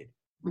get paid.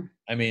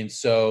 I mean,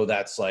 so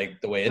that's like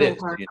the way it is,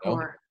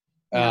 hardcore.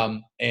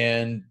 But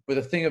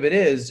the thing of it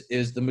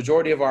is the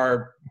majority of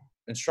our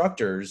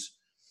instructors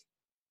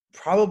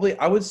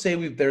I would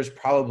say there's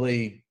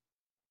probably,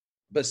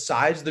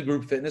 besides the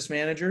group fitness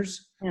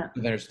managers,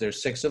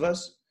 there's 6 of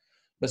us.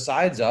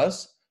 Besides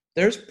us,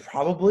 there's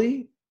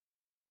probably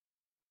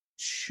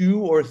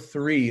 2 or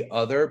 3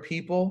 other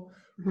people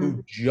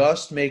who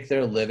just make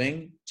their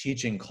living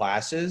teaching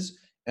classes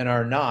and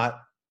are not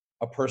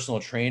a personal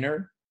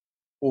trainer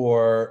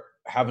or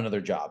have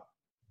another job.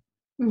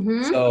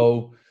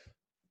 So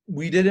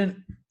we didn't,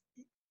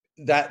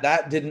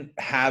 that didn't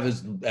have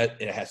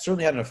it has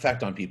certainly had an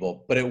effect on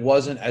people, but it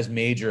wasn't as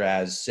major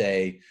as,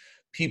 say,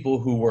 people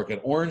who work at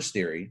Orange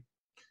Theory,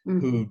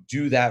 who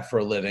do that for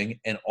a living,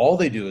 and all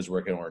they do is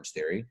work at Orange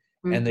Theory,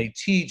 and they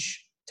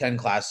teach 10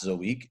 classes a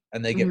week,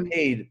 and they get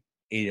paid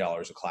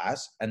 $80 a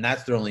class, and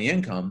that's their only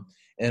income.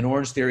 And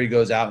Orange Theory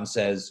goes out and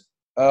says,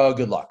 "Oh,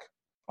 good luck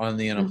on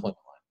the unemployment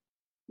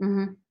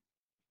line,"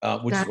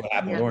 which is what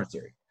happened with Orange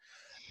Theory.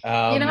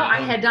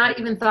 I had not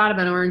even thought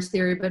about Orange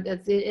Theory, but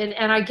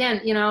and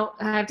again, I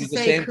have to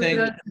say, same thing.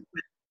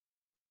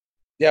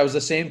 Yeah, it was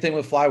the same thing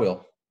with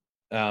Flywheel.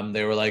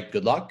 They were like,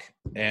 "Good luck,"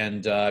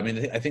 and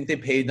I think they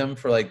paid them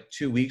for like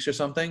 2 weeks or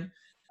something,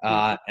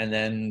 and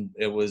then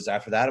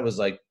after that it was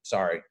like,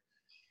 "Sorry,"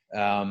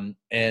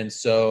 and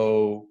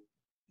so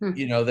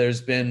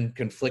there's been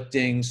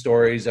conflicting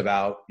stories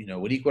about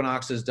what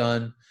Equinox has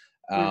done.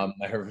 I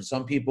heard from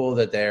some people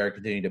that they're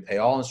continuing to pay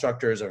all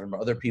instructors. I heard from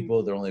other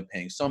people they're only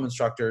paying some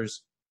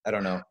instructors. I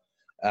don't know.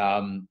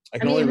 That's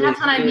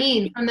what I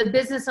mean. From the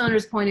business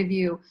owner's point of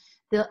view,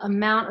 the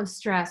amount of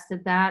stress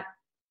that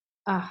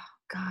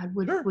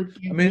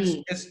would give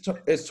me.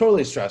 It's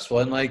totally stressful,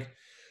 and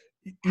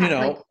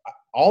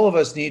all of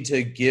us need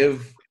to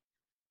give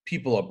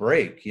people a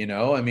break, you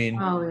know? I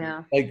mean, oh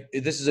yeah, like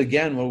this is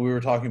again what we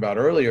were talking about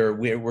earlier.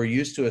 We're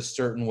used to a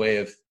certain way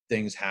of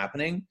things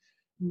happening.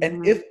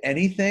 And mm-hmm. if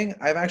anything,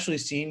 I've actually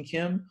seen,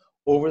 Kim,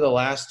 over the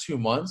last 2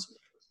 months,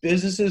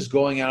 businesses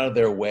going out of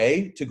their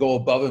way to go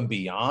above and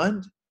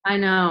beyond I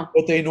know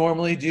what they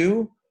normally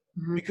do,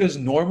 mm-hmm. because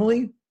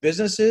normally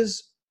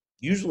businesses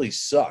usually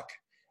suck.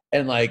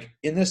 And like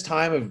in this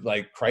time of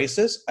like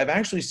crisis, I've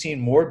actually seen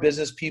more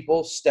business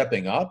people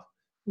stepping up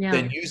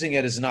than using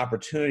it as an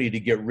opportunity to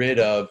get rid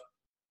of,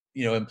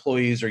 you know,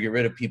 employees or get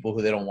rid of people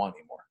who they don't want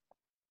anymore.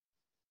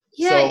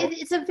 Yeah,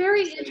 it's a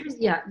very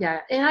interesting, yeah.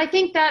 And I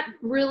think that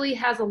really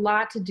has a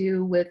lot to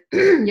do with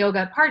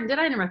yoga. Pardon, did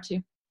I interrupt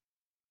you?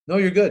 No,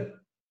 you're good.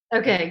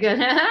 Okay, good.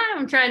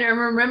 I'm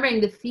remembering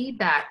the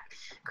feedback,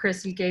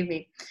 Chris, you gave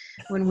me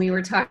when we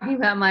were talking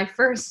about my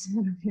first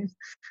interview.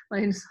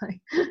 I was like,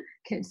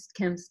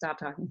 Kim, stop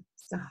talking.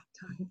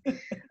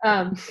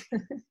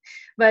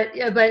 But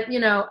you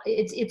know,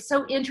 it's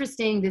so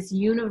interesting, this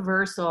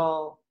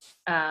universal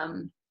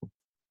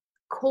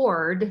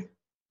chord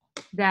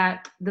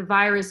that the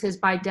virus has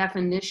by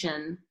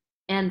definition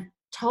and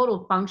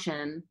total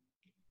function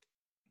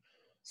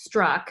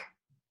struck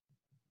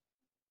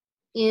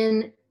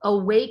in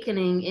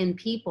awakening in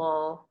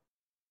people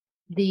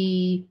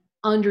the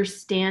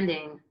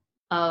understanding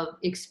of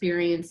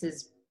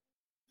experiences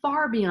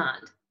far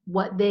beyond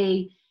what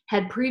they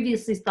had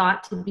previously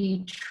thought to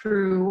be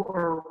true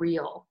or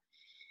real.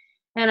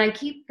 And I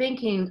keep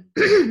thinking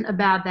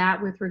about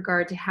that with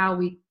regard to how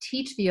we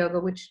teach the yoga,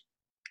 which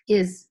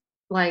is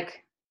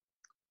like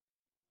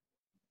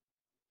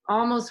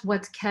almost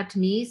what's kept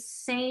me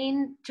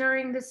sane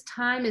during this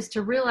time, is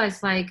to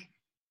realize, like,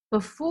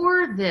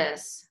 before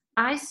this,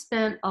 I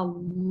spent a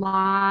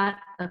lot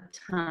of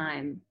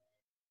time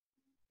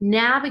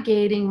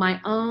navigating my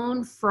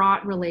own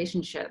fraught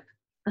relationship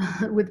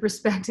with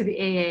respect to the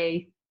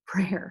AA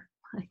prayer.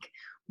 Like,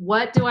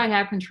 what do I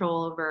have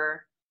control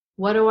over?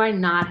 What do I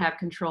not have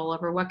control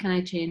over? What can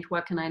I change?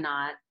 What can I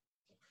not?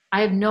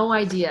 I have no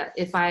idea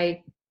if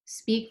I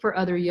speak for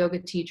other yoga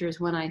teachers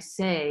when I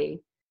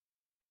say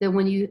that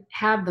when you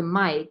have the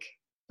mic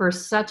for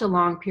such a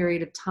long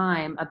period of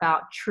time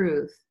about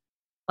truth,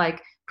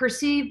 like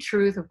perceived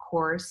truth, of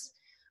course,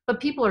 but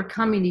people are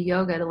coming to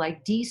yoga to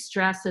like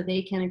de-stress so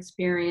they can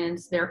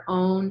experience their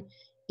own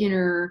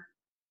inner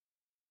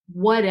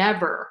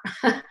whatever.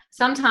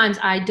 Sometimes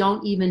I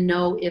don't even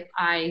know if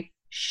I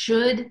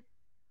should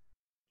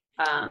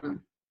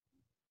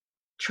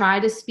try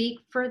to speak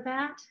for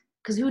that,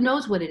 because who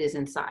knows what it is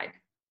inside.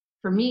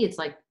 For me, it's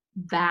like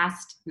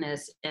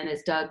vastness, and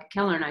as Doug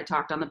Keller and I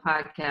talked on the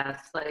podcast,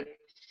 like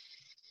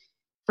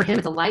for him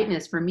it's a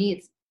lightness, for me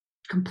it's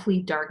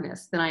complete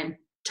darkness that I'm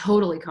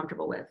totally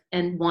comfortable with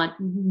and want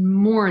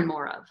more and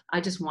more of. I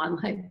just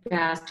want like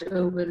vast,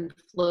 open,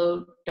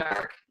 flow,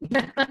 dark.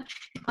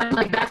 I'm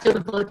like vast,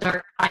 open, flow,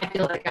 dark. I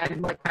feel like I'm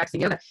like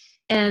practicing yoga.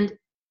 And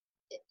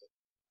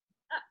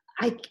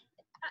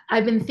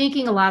I've been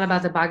thinking a lot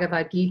about the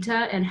Bhagavad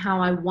Gita and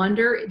how I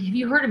wonder, have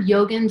you heard of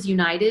Yogins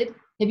United?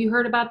 Have you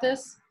heard about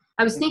this?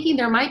 I was thinking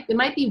it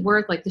might be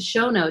worth, like, the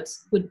show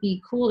notes would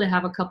be cool to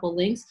have a couple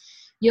links.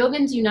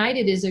 Yogins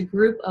United is a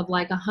group of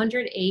like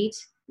 108,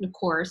 of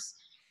course,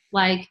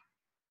 like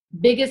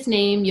biggest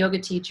name yoga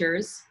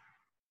teachers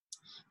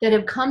that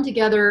have come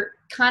together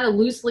kind of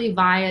loosely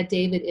via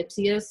David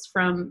Ipsius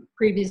from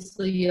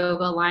previously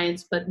Yoga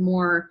Alliance, but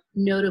more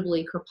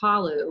notably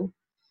Kripalu,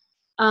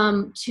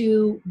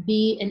 to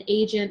be an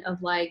agent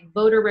of like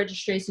voter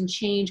registration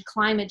change,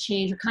 climate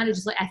change, or kind of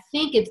just like, I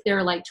think it's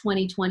their like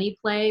 2020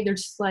 play. They're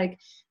just like,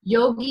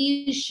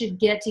 yogis should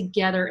get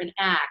together and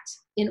act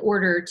in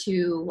order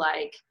to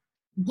like,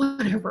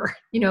 whatever,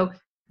 you know,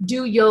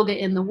 do yoga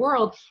in the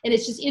world. And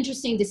it's just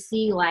interesting to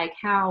see like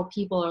how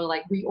people are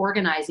like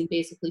reorganizing,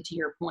 basically to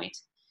your point,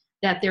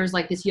 that there's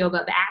like this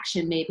yoga of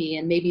action maybe,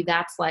 and maybe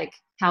that's like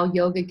how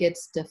yoga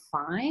gets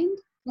defined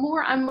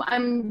more. I'm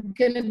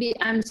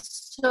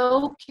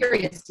so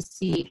curious to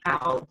see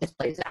how this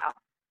plays out.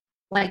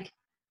 Like,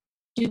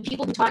 do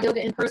people who taught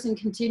yoga in person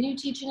continue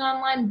teaching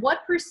online?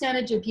 What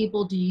percentage of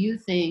people do you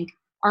think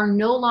are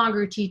no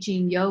longer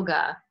teaching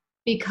yoga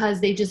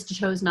because they just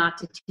chose not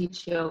to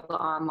teach yoga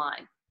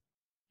online?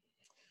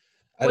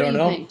 I don't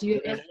know.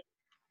 Think?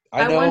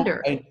 I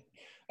wonder.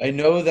 I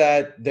know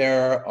that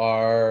there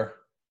are,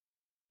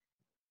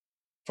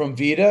 from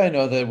Vita, I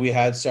know that we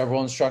had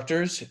several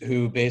instructors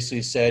who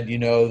basically said, you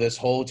know, this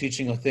whole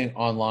teaching a thing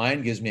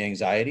online gives me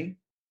anxiety.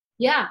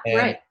 Yeah,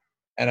 right.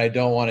 And I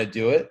don't want to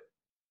do it.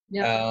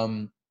 Yeah.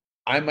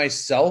 I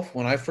myself,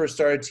 when I first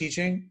started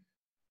teaching,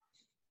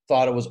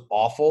 thought it was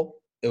awful.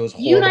 It was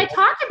horrible. You and I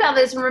talked about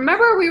this, and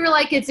remember we were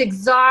like, it's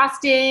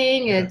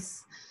exhausting.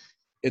 It's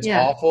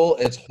awful.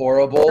 It's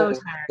horrible.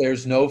 So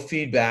there's no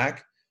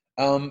feedback.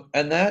 And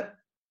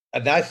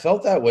I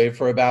felt that way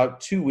for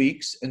about 2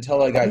 weeks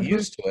until I got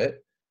used to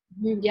it.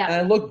 Yeah. And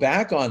I look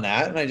back on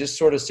that and I just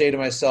sort of say to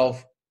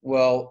myself,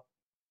 well,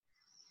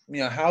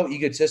 you know, how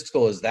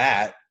egotistical is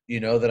that,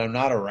 you know, that I'm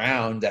not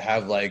around to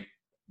have like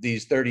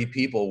these 30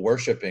 people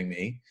worshiping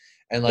me.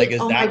 And like,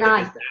 oh my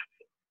God.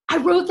 I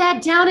wrote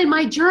that down in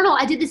my journal.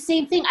 I did the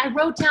same thing. I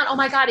wrote down, oh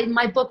my God, in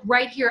my book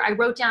right here, I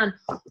wrote down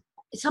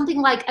something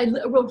like, I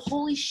wrote,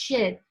 holy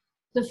shit,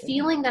 the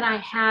feeling that I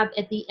have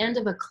at the end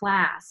of a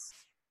class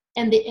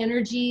and the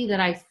energy that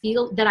I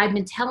feel, that I've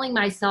been telling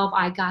myself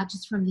I got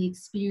just from the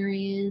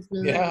experience,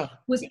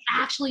 was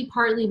actually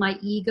partly my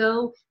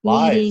ego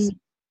Lies. needing.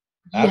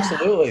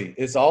 Absolutely.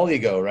 It's all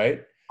ego,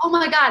 right? Oh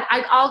my God.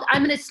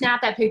 I'm going to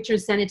snap that picture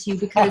and send it to you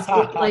because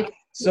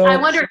so, I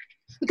wonder,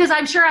 because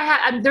I'm sure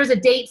there's a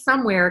date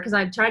somewhere because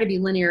I try to be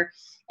linear,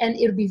 and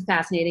it would be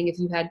fascinating if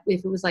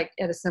it was like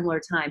at a similar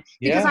time,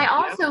 because I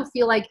also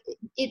feel like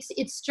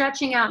it's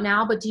stretching out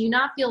now, but do you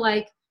not feel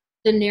like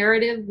the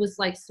narrative was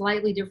like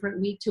slightly different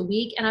week to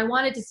week? And I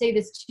wanted to say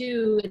this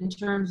too, in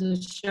terms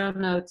of show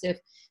notes, if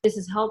this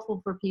is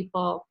helpful for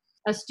people.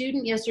 A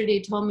student yesterday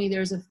told me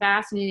there's a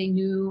fascinating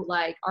new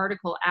like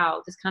article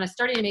out that's kind of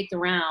starting to make the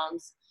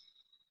rounds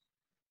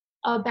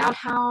about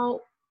how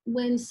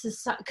when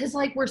society, because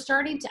like we're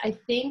starting to, I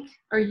think,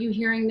 are you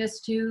hearing this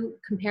too?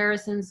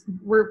 Comparisons,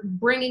 we're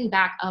bringing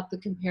back up the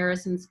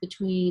comparisons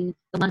between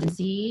the London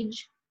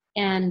siege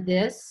and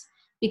this,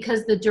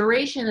 because the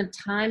duration of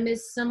time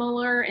is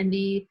similar, and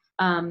the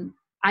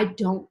I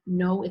don't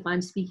know if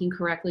I'm speaking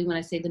correctly when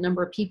I say the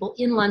number of people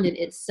in London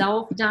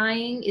itself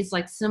dying is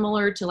like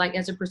similar to like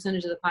as a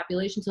percentage of the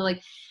population. So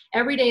like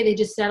every day they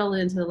just settled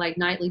into like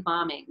nightly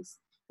bombings.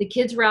 The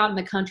kids were out in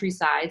the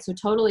countryside, so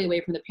totally away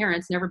from the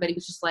parents, and everybody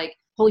was just like,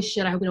 holy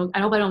shit, I hope I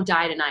don't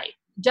die tonight.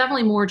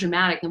 Definitely more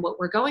dramatic than what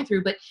we're going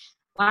through, but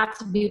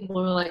lots of people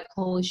were like,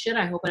 holy shit,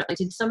 I hope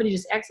did somebody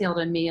just exhaled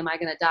on me? Am I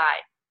going to die?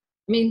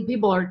 I mean,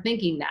 people are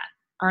thinking that.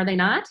 Are they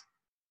not?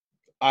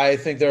 I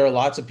think there are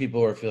lots of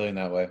people who are feeling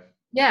that way.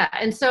 Yeah.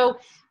 And so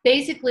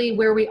basically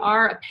where we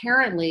are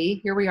apparently,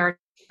 here we are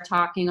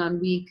talking on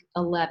week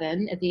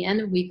 11, at the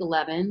end of week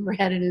 11, we're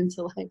headed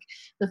into like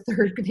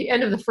the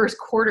end of the first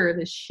quarter of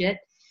this shit.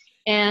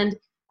 And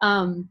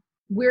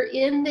we're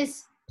in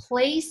this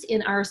place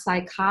in our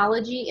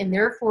psychology and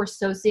therefore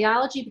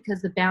sociology,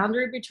 because the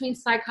boundary between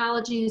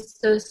psychology and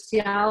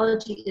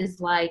sociology is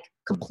like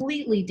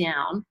completely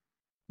down,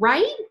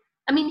 right?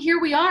 I mean,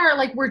 here we are,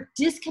 like we're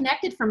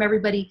disconnected from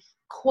everybody,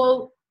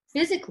 quote,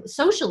 physically,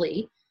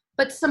 socially,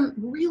 but some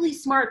really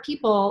smart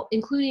people,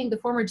 including the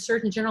former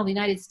Surgeon General of the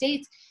United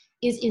States,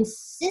 is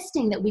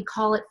insisting that we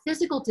call it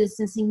physical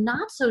distancing,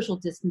 not social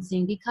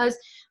distancing, because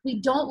we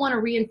don't want to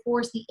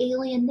reinforce the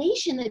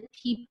alienation that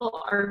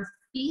people are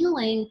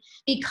feeling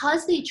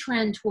because they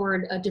trend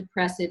toward a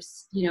depressive,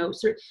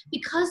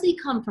 because they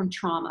come from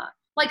trauma.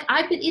 Like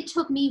it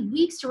took me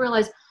weeks to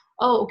realize,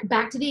 oh,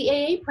 back to the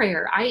AA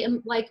prayer. I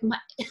am like,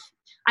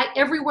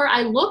 everywhere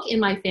I look in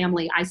my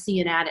family, I see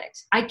an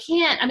addict. I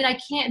can't,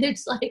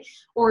 it's like,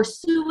 or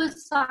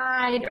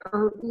suicide,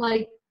 or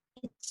like,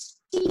 it's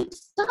deep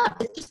stuff.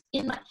 It's just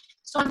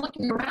so I'm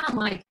looking around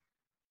like,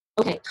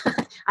 okay,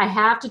 I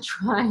have to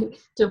try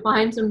to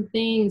find some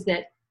things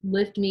that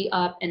lift me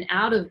up and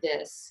out of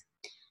this.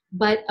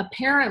 But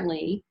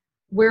apparently,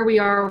 where we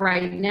are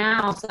right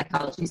now,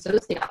 psychology,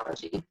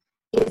 sociology,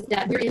 is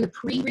that we're in the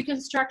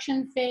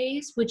pre-reconstruction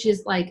phase, which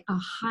is like a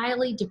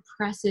highly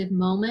depressive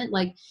moment.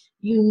 Like,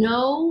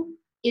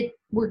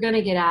 we're going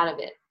to get out of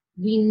it.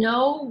 We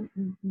know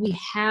we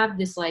have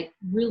this like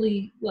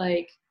really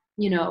like,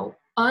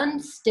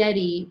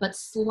 unsteady but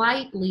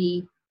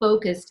slightly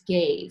focused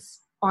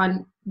gaze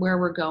on where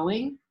we're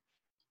going,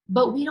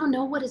 but we don't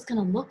know what it's going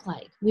to look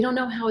like. We don't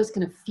know how it's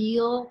going to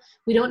feel.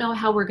 We don't know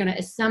how we're going to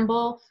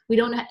assemble. We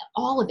don't know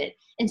all of it.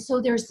 And so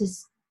there's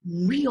this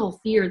real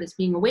fear that's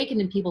being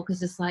awakened in people,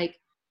 because it's like,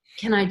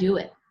 can I do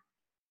it?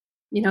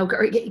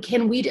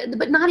 Can we do,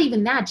 but not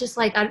even that, just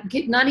like,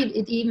 not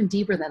even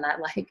deeper than that.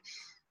 Like,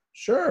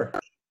 sure.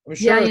 I'm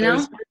sure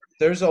yeah,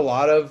 there's a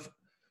lot of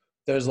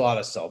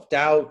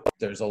self-doubt.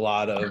 There's a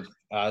lot of,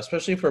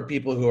 especially for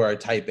people who are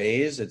type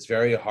A's, it's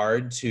very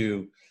hard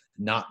to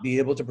not be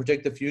able to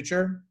predict the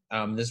future.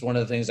 This is one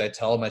of the things I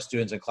tell my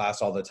students in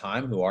class all the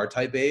time who are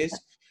type A's,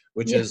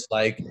 which is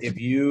like, if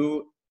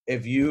you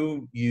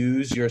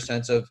use your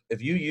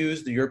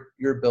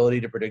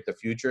ability to predict the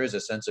future as a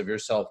sense of your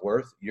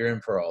self-worth, you're in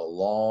for a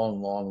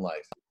long, long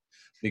life,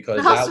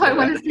 because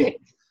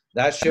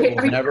that shit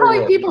will never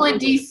work. People in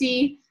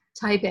DC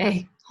type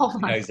A.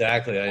 Hold on. Yeah,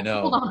 exactly. I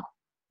know. Hold on.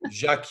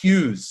 Jacques.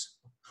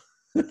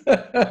 But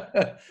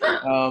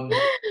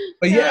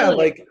yeah,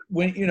 like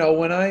one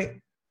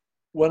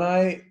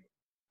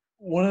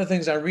of the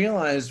things I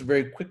realized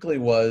very quickly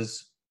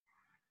was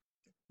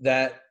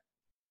that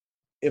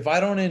if I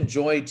don't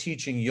enjoy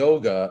teaching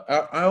yoga,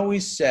 I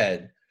always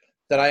said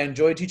that I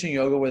enjoyed teaching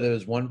yoga whether it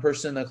was one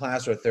person in the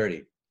class or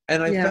 30.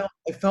 And I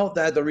felt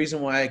that the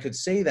reason why I could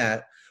say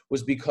that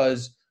was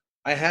because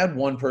I had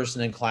one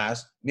person in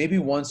class maybe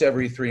once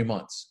every 3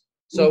 months.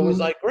 So it was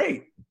like,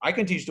 great, I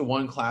can teach to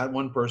one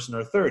person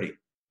or 30.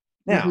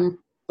 Now,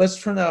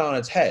 let's turn that on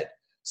its head.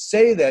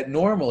 Say that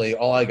normally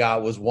all I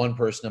got was one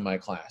person in my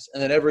class,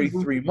 and then every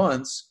 3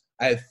 months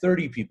I had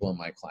 30 people in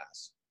my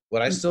class.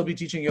 Would I still be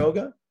teaching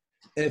yoga?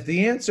 And if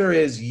the answer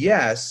is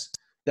yes,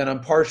 then I'm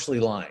partially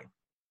lying,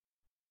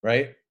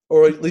 right?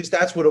 Or at least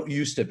that's what it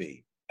used to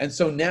be. And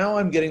so now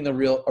I'm getting a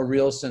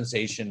real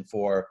sensation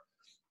for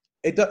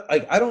it.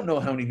 Like, I don't know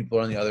how many people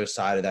are on the other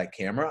side of that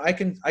camera. I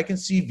can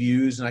see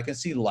views and I can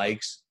see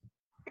likes,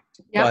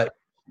 but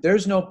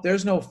there's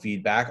no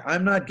feedback.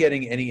 I'm not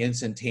getting any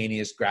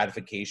instantaneous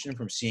gratification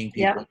from seeing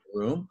people in the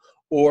room,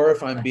 or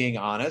if I'm being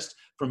honest,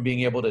 from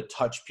being able to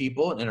touch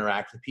people and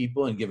interact with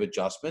people and give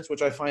adjustments,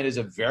 which I find is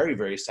a very,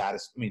 very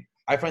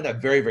I find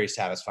that very, very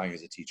satisfying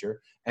as a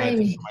teacher, and I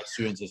think for my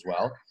students as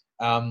well.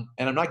 And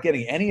I'm not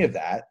getting any of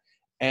that.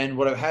 And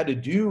what I've had to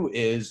do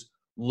is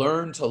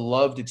learn to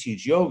love to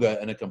teach yoga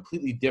in a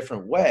completely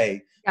different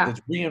way that's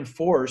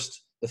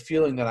reinforced the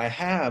feeling that I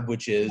have,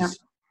 which is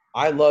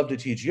I love to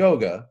teach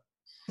yoga,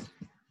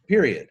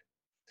 period.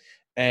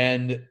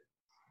 And,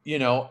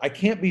 I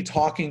can't be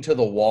talking to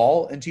the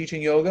wall and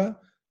teaching yoga.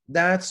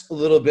 That's a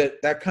little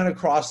bit, that kind of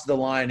crosses the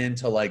line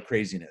into like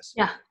craziness.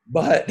 Yeah.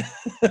 But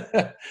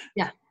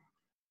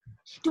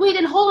wait,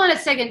 and hold on a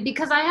second,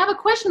 because I have a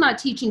question on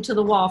teaching to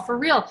the wall, for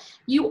real.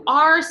 You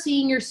are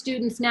seeing your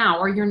students now,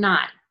 or you're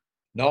not?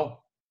 No.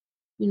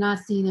 You're not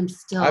seeing them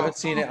still? I haven't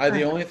seen it.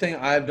 The only thing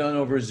I've done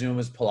over Zoom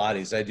is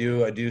Pilates. I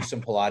do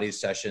some Pilates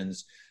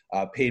sessions,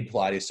 paid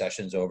Pilates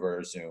sessions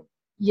over Zoom.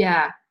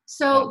 Yeah.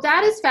 So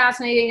that is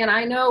fascinating. And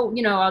I know,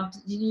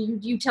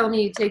 you tell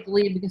me to take the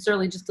lead. We can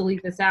certainly just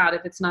delete this out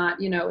if it's not,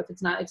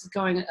 it's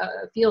going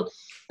afield.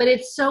 But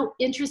it's so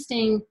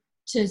interesting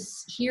to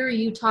hear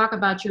you talk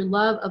about your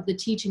love of the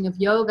teaching of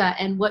yoga,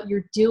 and what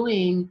you're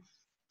doing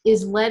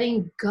is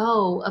letting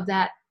go of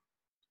that,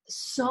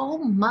 so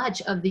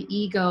much of the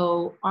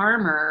ego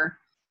armor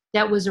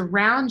that was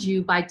around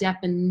you by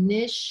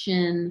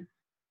definition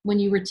when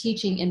you were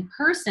teaching in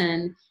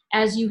person,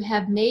 as you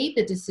have made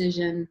the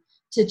decision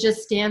to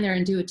just stand there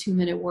and do a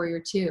 2-minute warrior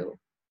 2.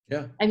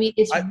 Yeah. I mean,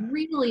 it's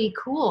really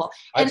cool.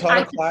 I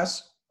taught a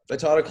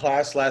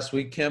class last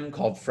week, Kim,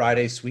 called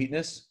Friday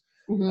Sweetness.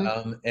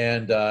 Mm-hmm.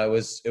 And it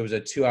was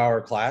a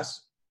 2-hour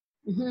class,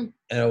 and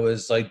it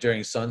was like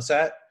during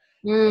sunset,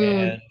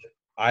 and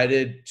I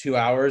did 2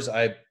 hours.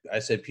 I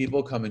said,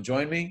 people come and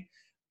join me.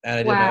 And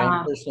I did my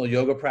own personal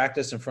yoga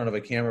practice in front of a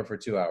camera for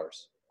 2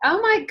 hours.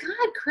 Oh my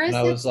God, Chris. And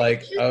I was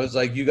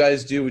like, you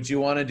guys do what you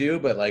want to do,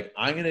 but like,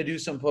 I'm going to do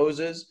some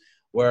poses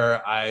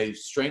where I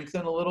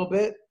strengthen a little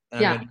bit,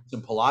 and I'm going to do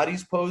some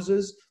Pilates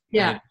poses,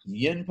 and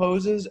yin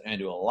poses, and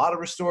do a lot of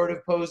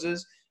restorative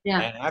poses. Yeah.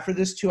 And after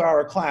this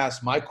 2-hour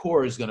class, my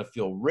core is going to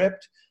feel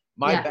ripped.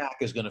 My back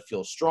is going to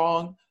feel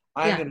strong.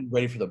 I'm going to be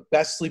ready for the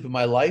best sleep of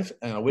my life.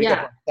 And I wake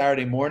up on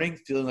Saturday morning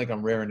feeling like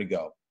I'm raring to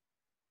go.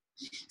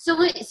 So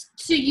to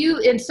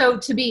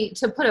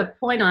put a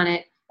point on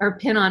it, or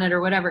pin on it, or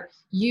whatever,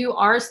 you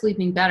are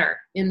sleeping better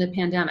in the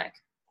pandemic.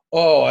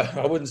 Oh,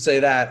 I wouldn't say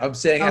that. I'm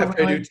saying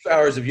after I do 2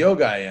 hours of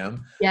yoga, I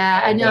am.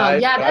 Yeah, I know.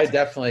 I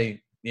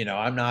definitely,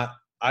 I'm not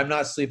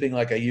sleeping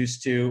like I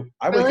used to.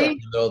 I wake up in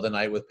the middle of the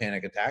night with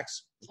panic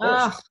attacks.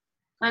 Oh,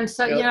 I'm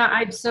so,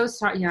 I'm so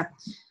sorry. Yeah.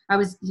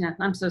 I'm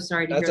so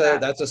sorry to hear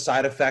that. That's a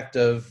side effect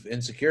of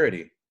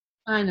insecurity.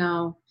 I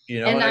know.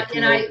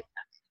 I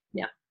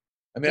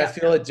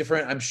feel it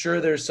different. I'm sure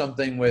there's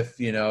something with,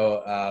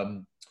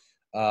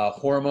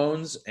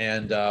 hormones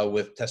and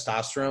with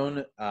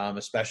testosterone,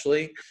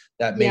 especially,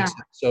 that makes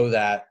it so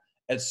that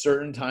at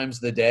certain times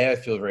of the day, I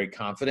feel very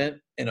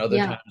confident, and other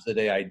times of the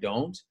day, I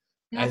don't.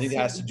 I think it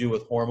has to do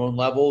with hormone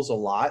levels a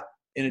lot,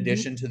 in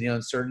addition to the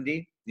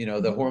uncertainty.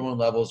 The hormone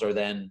levels are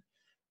then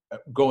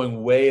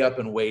going way up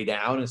and way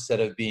down instead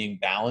of being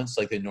balanced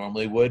like they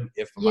normally would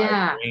if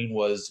my brain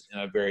was in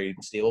a very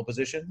stable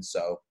position.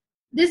 So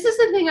this is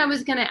the thing I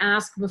was going to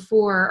ask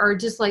before, or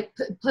just like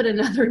put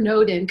another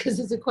note in, because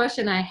it's a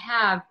question I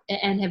have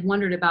and have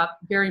wondered about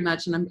very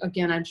much. And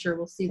I'm sure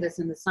we'll see this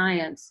in the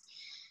science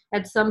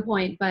at some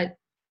point, but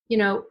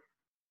it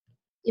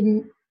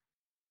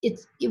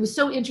was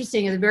so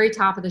interesting. At the very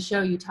top of the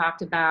show, you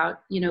talked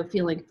about,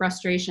 feeling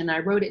frustration. I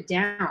wrote it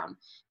down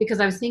because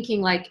I was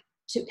thinking, like,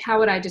 how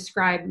would I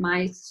describe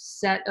my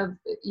set of,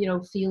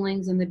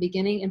 feelings in the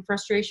beginning? And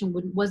frustration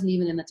wasn't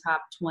even in the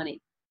top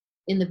 20.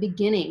 In the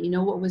beginning,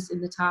 what was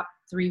in the top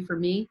 3 for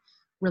me?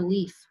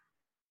 Relief.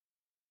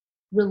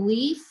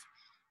 Relief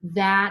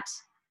that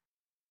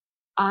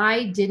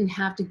I didn't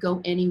have to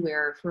go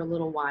anywhere for a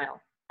little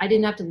while. I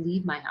didn't have to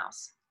leave my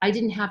house. I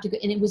didn't have to go.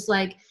 And it was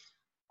like,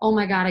 oh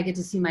my God, I get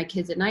to see my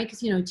kids at night. Cause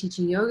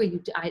teaching yoga,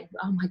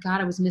 oh my God,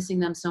 I was missing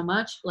them so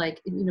much.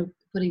 Like,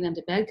 putting them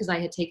to bed, because I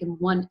had taken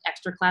one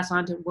extra class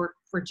on to work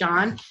for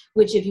John,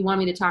 which if you want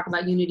me to talk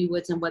about Unity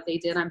Woods and what they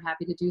did, I'm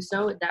happy to do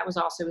so. That was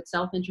also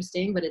itself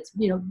interesting, but it's,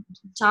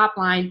 top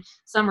line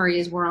summary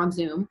is we're on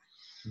Zoom,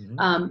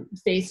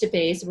 face to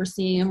face. We're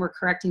seeing them, we're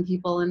correcting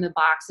people in the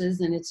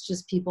boxes, and it's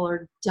just, people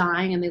are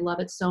dying and they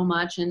love it so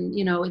much. And,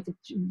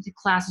 the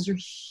classes are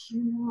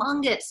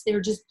humongous.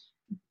 They're just,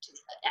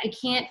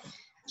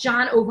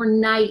 John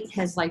overnight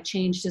has like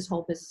changed his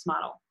whole business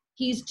model.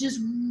 He's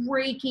just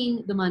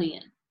raking the money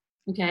in.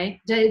 Okay.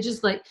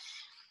 Just like,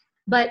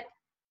 but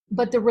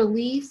the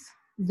relief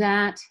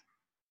that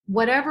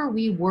whatever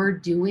we were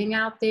doing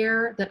out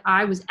there, that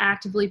I was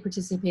actively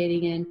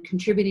participating in,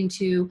 contributing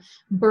to,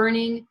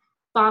 burning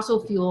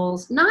fossil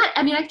fuels.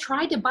 I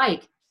tried to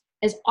bike.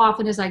 as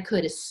often as I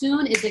could. As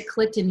soon as it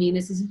clicked in me, and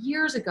this is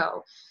years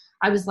ago,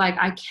 I was like,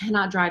 I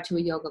cannot drive to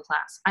a yoga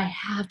class. I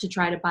have to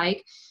try to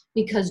bike,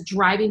 because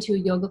driving to a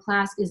yoga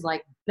class is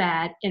like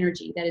bad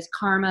energy. That is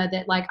karma,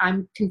 that like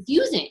I'm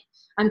confusing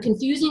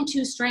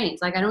two strains.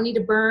 Like I don't need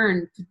to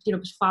burn,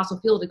 fossil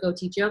fuel to go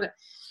teach yoga.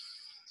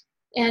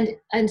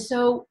 And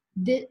so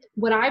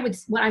what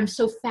I'm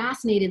so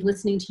fascinated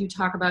listening to you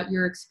talk about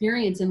your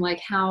experience and like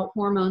how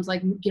hormones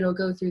like,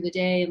 go through the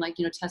day, and like,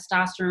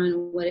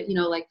 testosterone,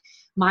 like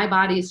my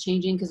body is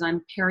changing because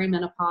I'm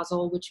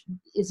perimenopausal, which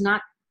is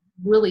not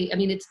really, I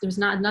mean, there's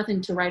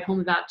nothing to write home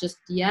about just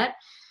yet,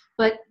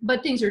 but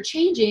things are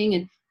changing.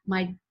 And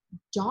my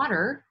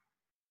daughter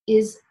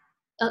is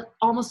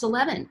almost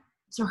 11.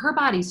 So her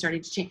body's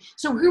starting to change.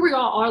 So here we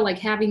all are like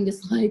having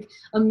this like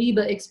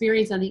amoeba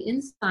experience on the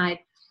inside.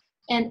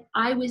 And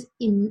I was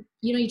in,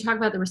 you talk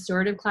about the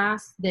restorative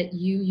class that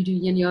you do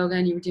yin yoga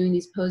and you were doing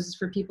these poses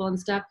for people and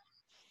stuff.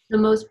 The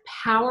most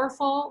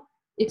powerful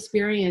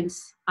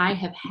experience I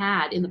have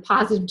had in the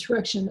positive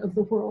direction of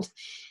the world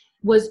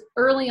was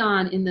early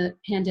on in the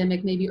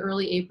pandemic, maybe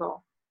early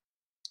April.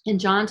 And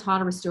John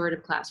taught a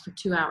restorative class for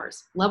 2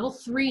 hours, level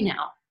 3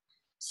 now.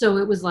 So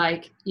it was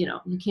like, you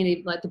can't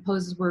even, like the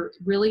poses were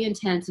really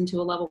intense. Into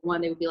a level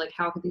 1, they would be like,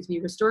 how could these be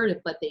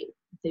restorative? But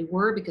they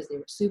were, because they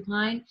were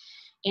supine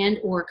and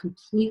or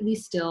completely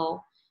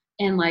still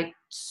and like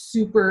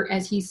super,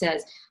 as he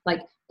says,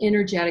 like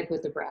energetic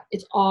with the breath.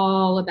 It's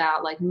all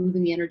about like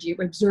moving the energy,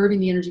 observing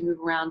the energy move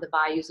around the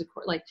vayus. Of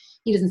course, like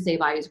he doesn't say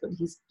vayus, but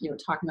he's,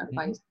 talking about the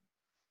vayus.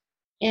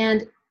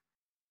 And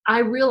I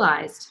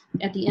realized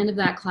at the end of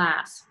that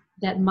class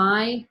that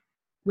my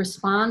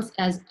response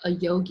as a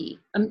yogi,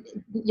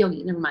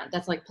 never mind,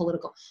 that's like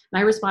political.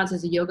 My response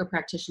as a yoga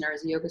practitioner,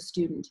 as a yoga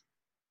student,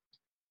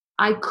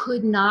 I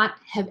could not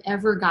have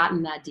ever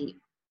gotten that deep.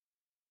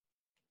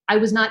 I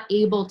was not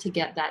able to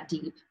get that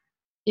deep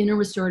in a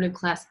restorative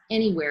class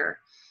anywhere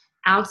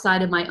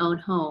outside of my own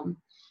home,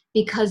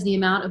 because the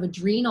amount of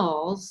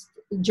adrenaline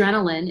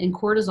and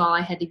cortisol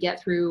I had to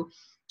get through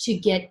to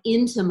get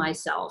into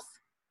myself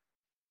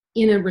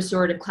in a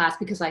restorative class,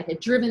 because I had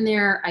driven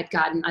there, I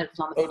was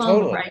on the phone,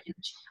 totally. Right?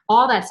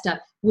 All that stuff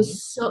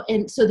was so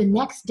the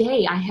next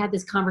day I had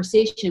this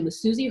conversation with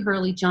Susie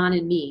Hurley, John,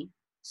 and me.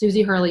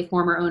 Susie Hurley,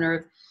 former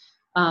owner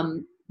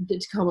of the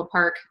Tacoma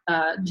Park,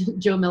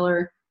 Joe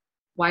Miller.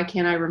 Why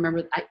can't I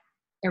remember?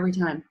 Every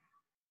time.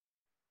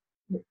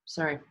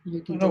 Sorry, you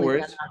can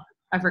delete that.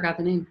 I forgot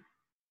the name.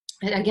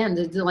 And again,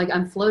 like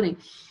I'm floating.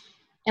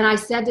 And I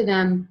said to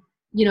them,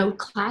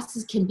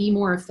 classes can be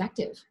more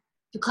effective.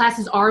 The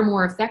classes are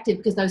more effective,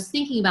 because I was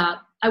thinking about,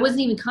 I wasn't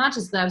even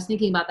conscious that I was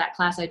thinking about that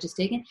class I'd just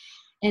taken.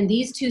 And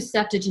these two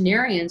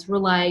septuagenarians were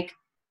like,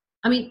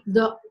 I mean,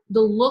 the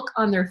look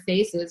on their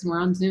faces, we're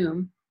on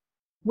Zoom,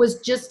 was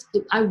just,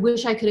 I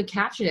wish I could have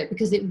captured it,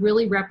 because it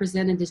really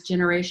represented this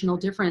generational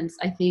difference,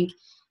 I think,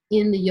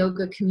 in the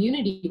yoga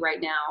community right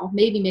now.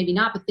 Maybe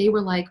not, but they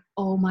were like,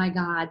 oh my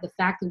God, the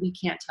fact that we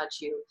can't touch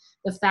you,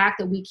 the fact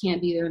that we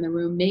can't be there in the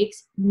room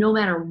makes, no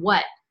matter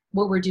what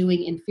we're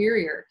doing,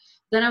 inferior.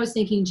 Then I was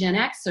thinking Gen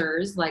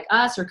Xers like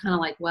us are kind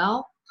of like,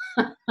 well,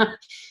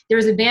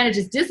 there's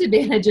advantages,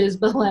 disadvantages,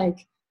 but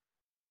like,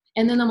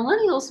 and then the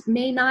millennials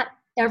may not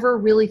ever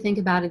really think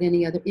about it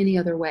any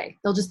other way.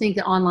 They'll just think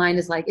that online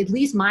is like, at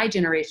least my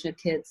generation of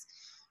kids,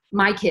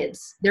 my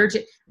kids,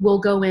 will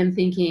go in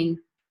thinking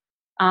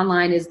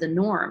online is the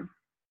norm.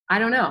 I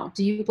don't know.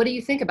 What do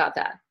you think about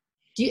that?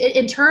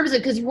 In terms of,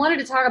 because you wanted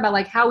to talk about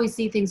like how we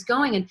see things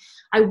going, and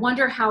I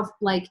wonder how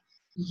like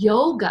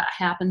yoga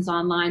happens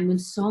online when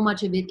so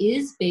much of it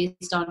is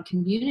based on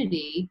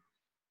community,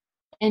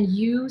 and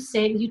you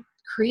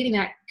creating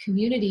that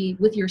community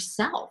with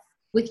yourself,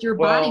 with your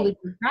body, with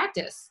your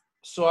practice.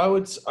 So I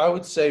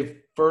would say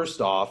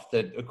first off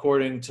that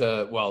according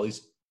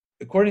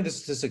to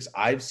statistics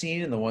I've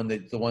seen, and the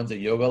ones that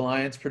Yoga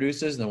Alliance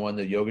produces and the one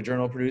that Yoga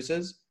Journal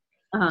produces,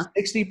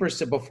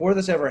 60%, before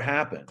this ever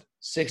happened,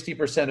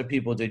 60% of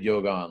people did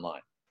yoga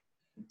online.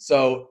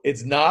 So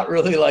it's not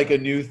really like a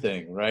new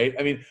thing, right?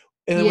 I mean,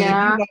 and when they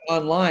mean by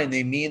online,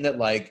 they mean that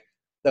like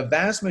the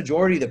vast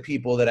majority of the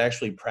people that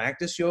actually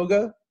practice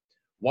yoga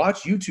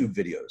watch YouTube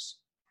videos.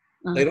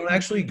 They don't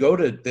actually go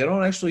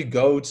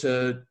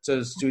to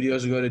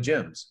studios or go to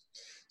gyms.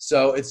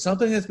 So it's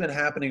something that's been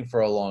happening for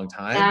a long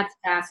time. That's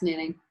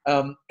fascinating.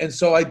 And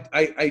so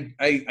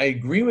I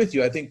agree with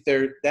you. I think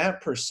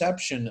that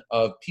perception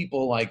of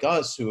people like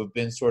us who have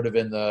been sort of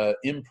in the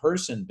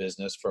in-person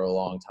business for a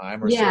long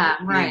time, or sort of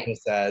seeing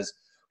this as,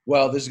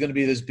 well, this is going to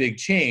be this big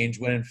change,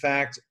 when in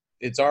fact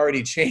it's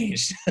already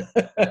changed.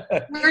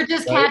 We're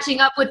just catching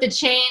up with the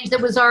change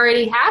that was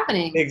already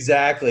happening.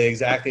 Exactly.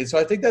 So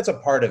I think that's a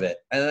part of it.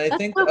 And I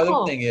think the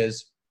other thing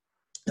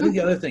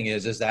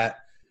is, is that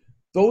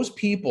those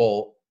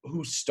people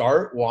who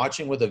start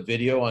watching with a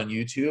video on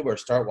YouTube or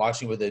start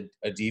watching with a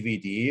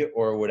DVD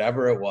or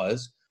whatever it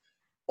was,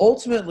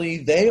 ultimately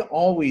they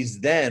always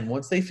then,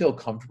 once they feel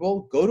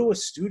comfortable, go to a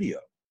studio.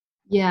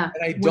 Yeah.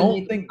 And I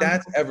don't think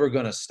that's ever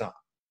going to stop.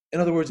 In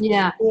other words,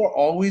 people are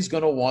always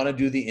going to want to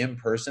do the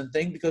in-person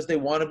thing because they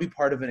want to be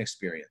part of an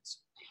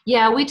experience.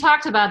 Yeah, we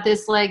talked about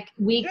this like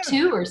week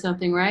Yeah. 2 or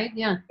something, right?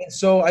 Yeah. And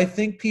so I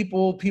think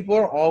people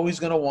are always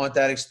going to want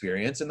that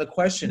experience. And the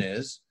question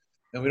is,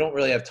 and we don't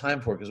really have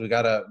time for it because we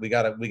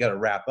gotta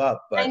wrap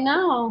up. I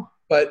know.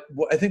 But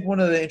I think one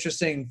of the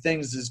interesting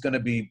things is going to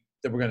be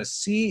that we're going to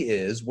see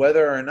is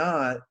whether or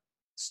not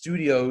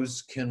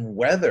studios can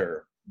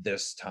weather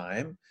this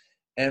time,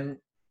 and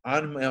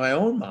on my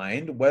own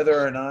mind, whether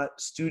or not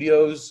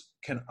studios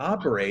can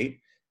operate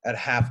at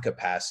half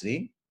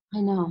capacity,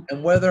 I know.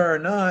 and whether or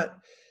not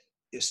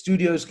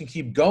studios can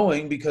keep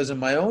going, because in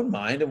my own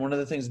mind, and one of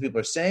the things people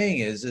are saying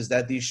is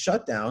that these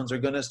shutdowns are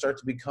going to start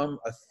to become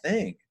a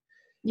thing.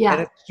 And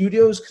Yeah. if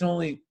studios can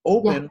only Yeah.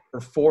 open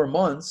for 4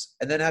 months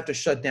and then have to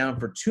shut down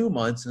for 2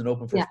 months and then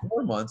open for Yeah.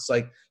 4 months,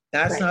 like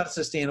that's Right. not a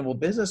sustainable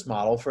business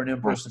model for an Right.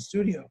 in-person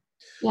studio.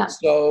 Yeah.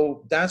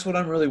 So that's what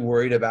I'm really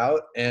worried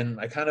about. And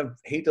I kind of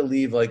hate to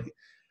leave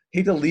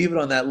it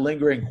on that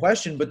lingering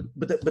question, but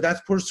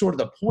that's sort of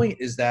the point,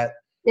 is that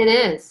It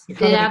is. to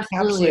kind It of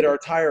absolutely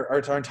encapsulate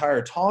is. our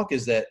entire talk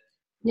is that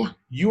Yeah.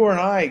 you and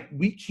I,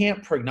 we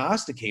can't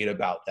prognosticate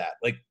about that.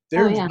 Like Oh,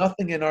 there's yeah.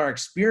 nothing in our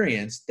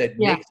experience that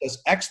Yeah. makes us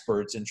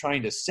experts in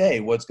trying to say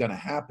what's going to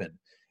happen.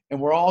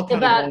 And we're all kind of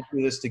About going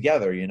through this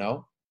together, you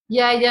know?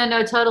 Yeah,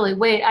 no, totally.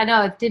 Wait, I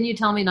know. Didn't you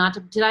tell me not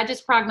to? Did I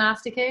just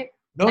prognosticate?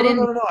 No, I no, no,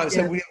 didn't no, no. I do.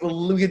 said we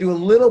can do a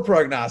little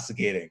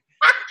prognosticating.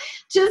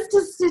 Just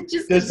a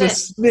Just a bit.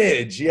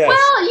 smidge, yes.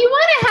 Well, you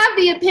want to have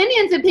the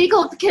opinions, and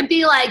people can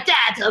be like,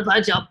 "That's a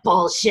bunch of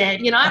bullshit."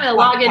 You know, I'm going to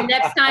log in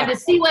next time to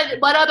see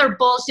what other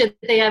bullshit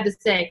they have to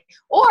say,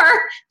 or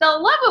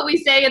they'll love what we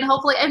say, and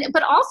hopefully,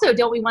 but also,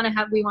 don't we want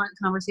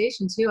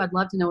conversation too? I'd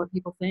love to know what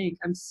people think.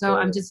 I'm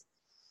just,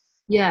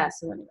 yeah.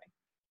 So anyway.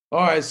 All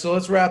right, so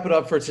let's wrap it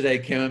up for today,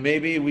 Kim. And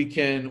maybe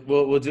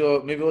we'll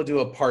do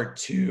a part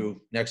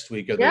 2 next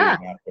week or the Yeah,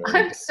 week after.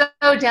 I'm so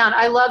down.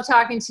 I love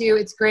talking to you.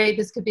 It's great.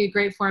 This could be a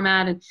great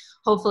format, and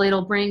hopefully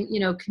it'll bring,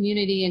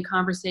 community and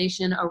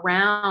conversation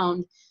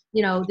around,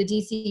 the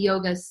DC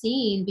yoga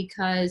scene,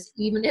 because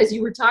even as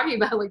you were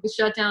talking about, like the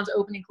shutdowns,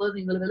 opening,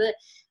 closing, blah, blah,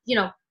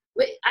 blah,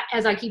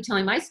 as I keep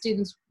telling my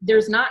students,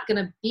 there's not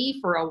going to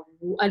be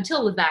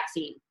until the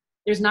vaccine,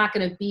 there's not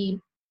going to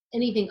be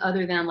anything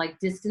other than like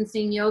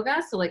distancing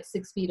yoga. So like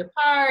 6 feet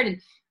apart,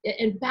 and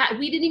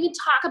we didn't even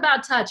talk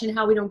about touch and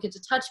how we don't get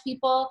to touch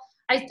people.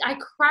 I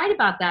cried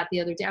about that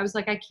the other day. I was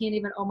like, I can't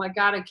even, oh my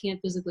God, I can't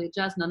physically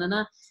adjust. No.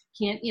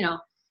 Can't,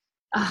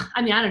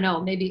 I mean, I don't know,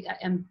 maybe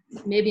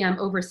I'm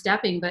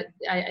overstepping, but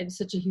I'm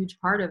such a huge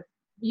part of,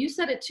 you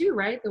said it too,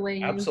 right? The way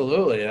you.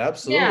 Absolutely. Yeah.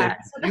 It's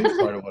a huge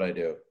part of what I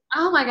do.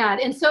 Oh my God.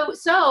 And so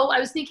I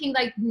was thinking,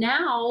 like,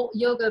 now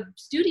yoga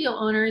studio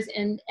owners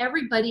and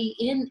everybody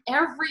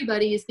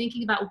is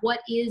thinking about what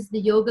is the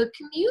yoga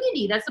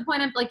community. That's the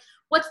point. I'm like,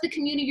 what's the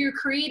community you're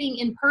creating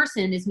in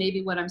person is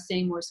maybe what I'm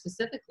saying more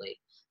specifically.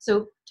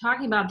 So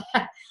talking about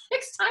that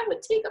next time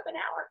would take up an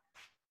hour.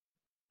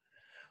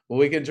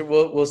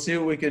 Well, we'll see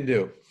what we can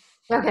do.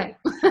 Okay.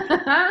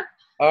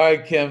 All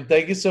right, Kim,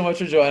 thank you so much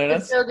for joining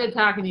us. It's so good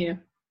talking to you.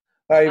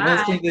 All right, you've been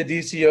listening to the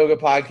DC Yoga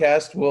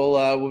Podcast.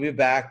 We'll be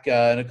back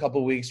in a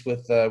couple of weeks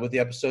with the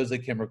episodes that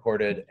Kim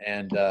recorded,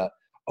 and I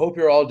hope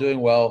you're all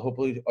doing well.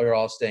 Hopefully, you're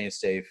all staying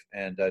safe,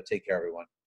 and take care, everyone.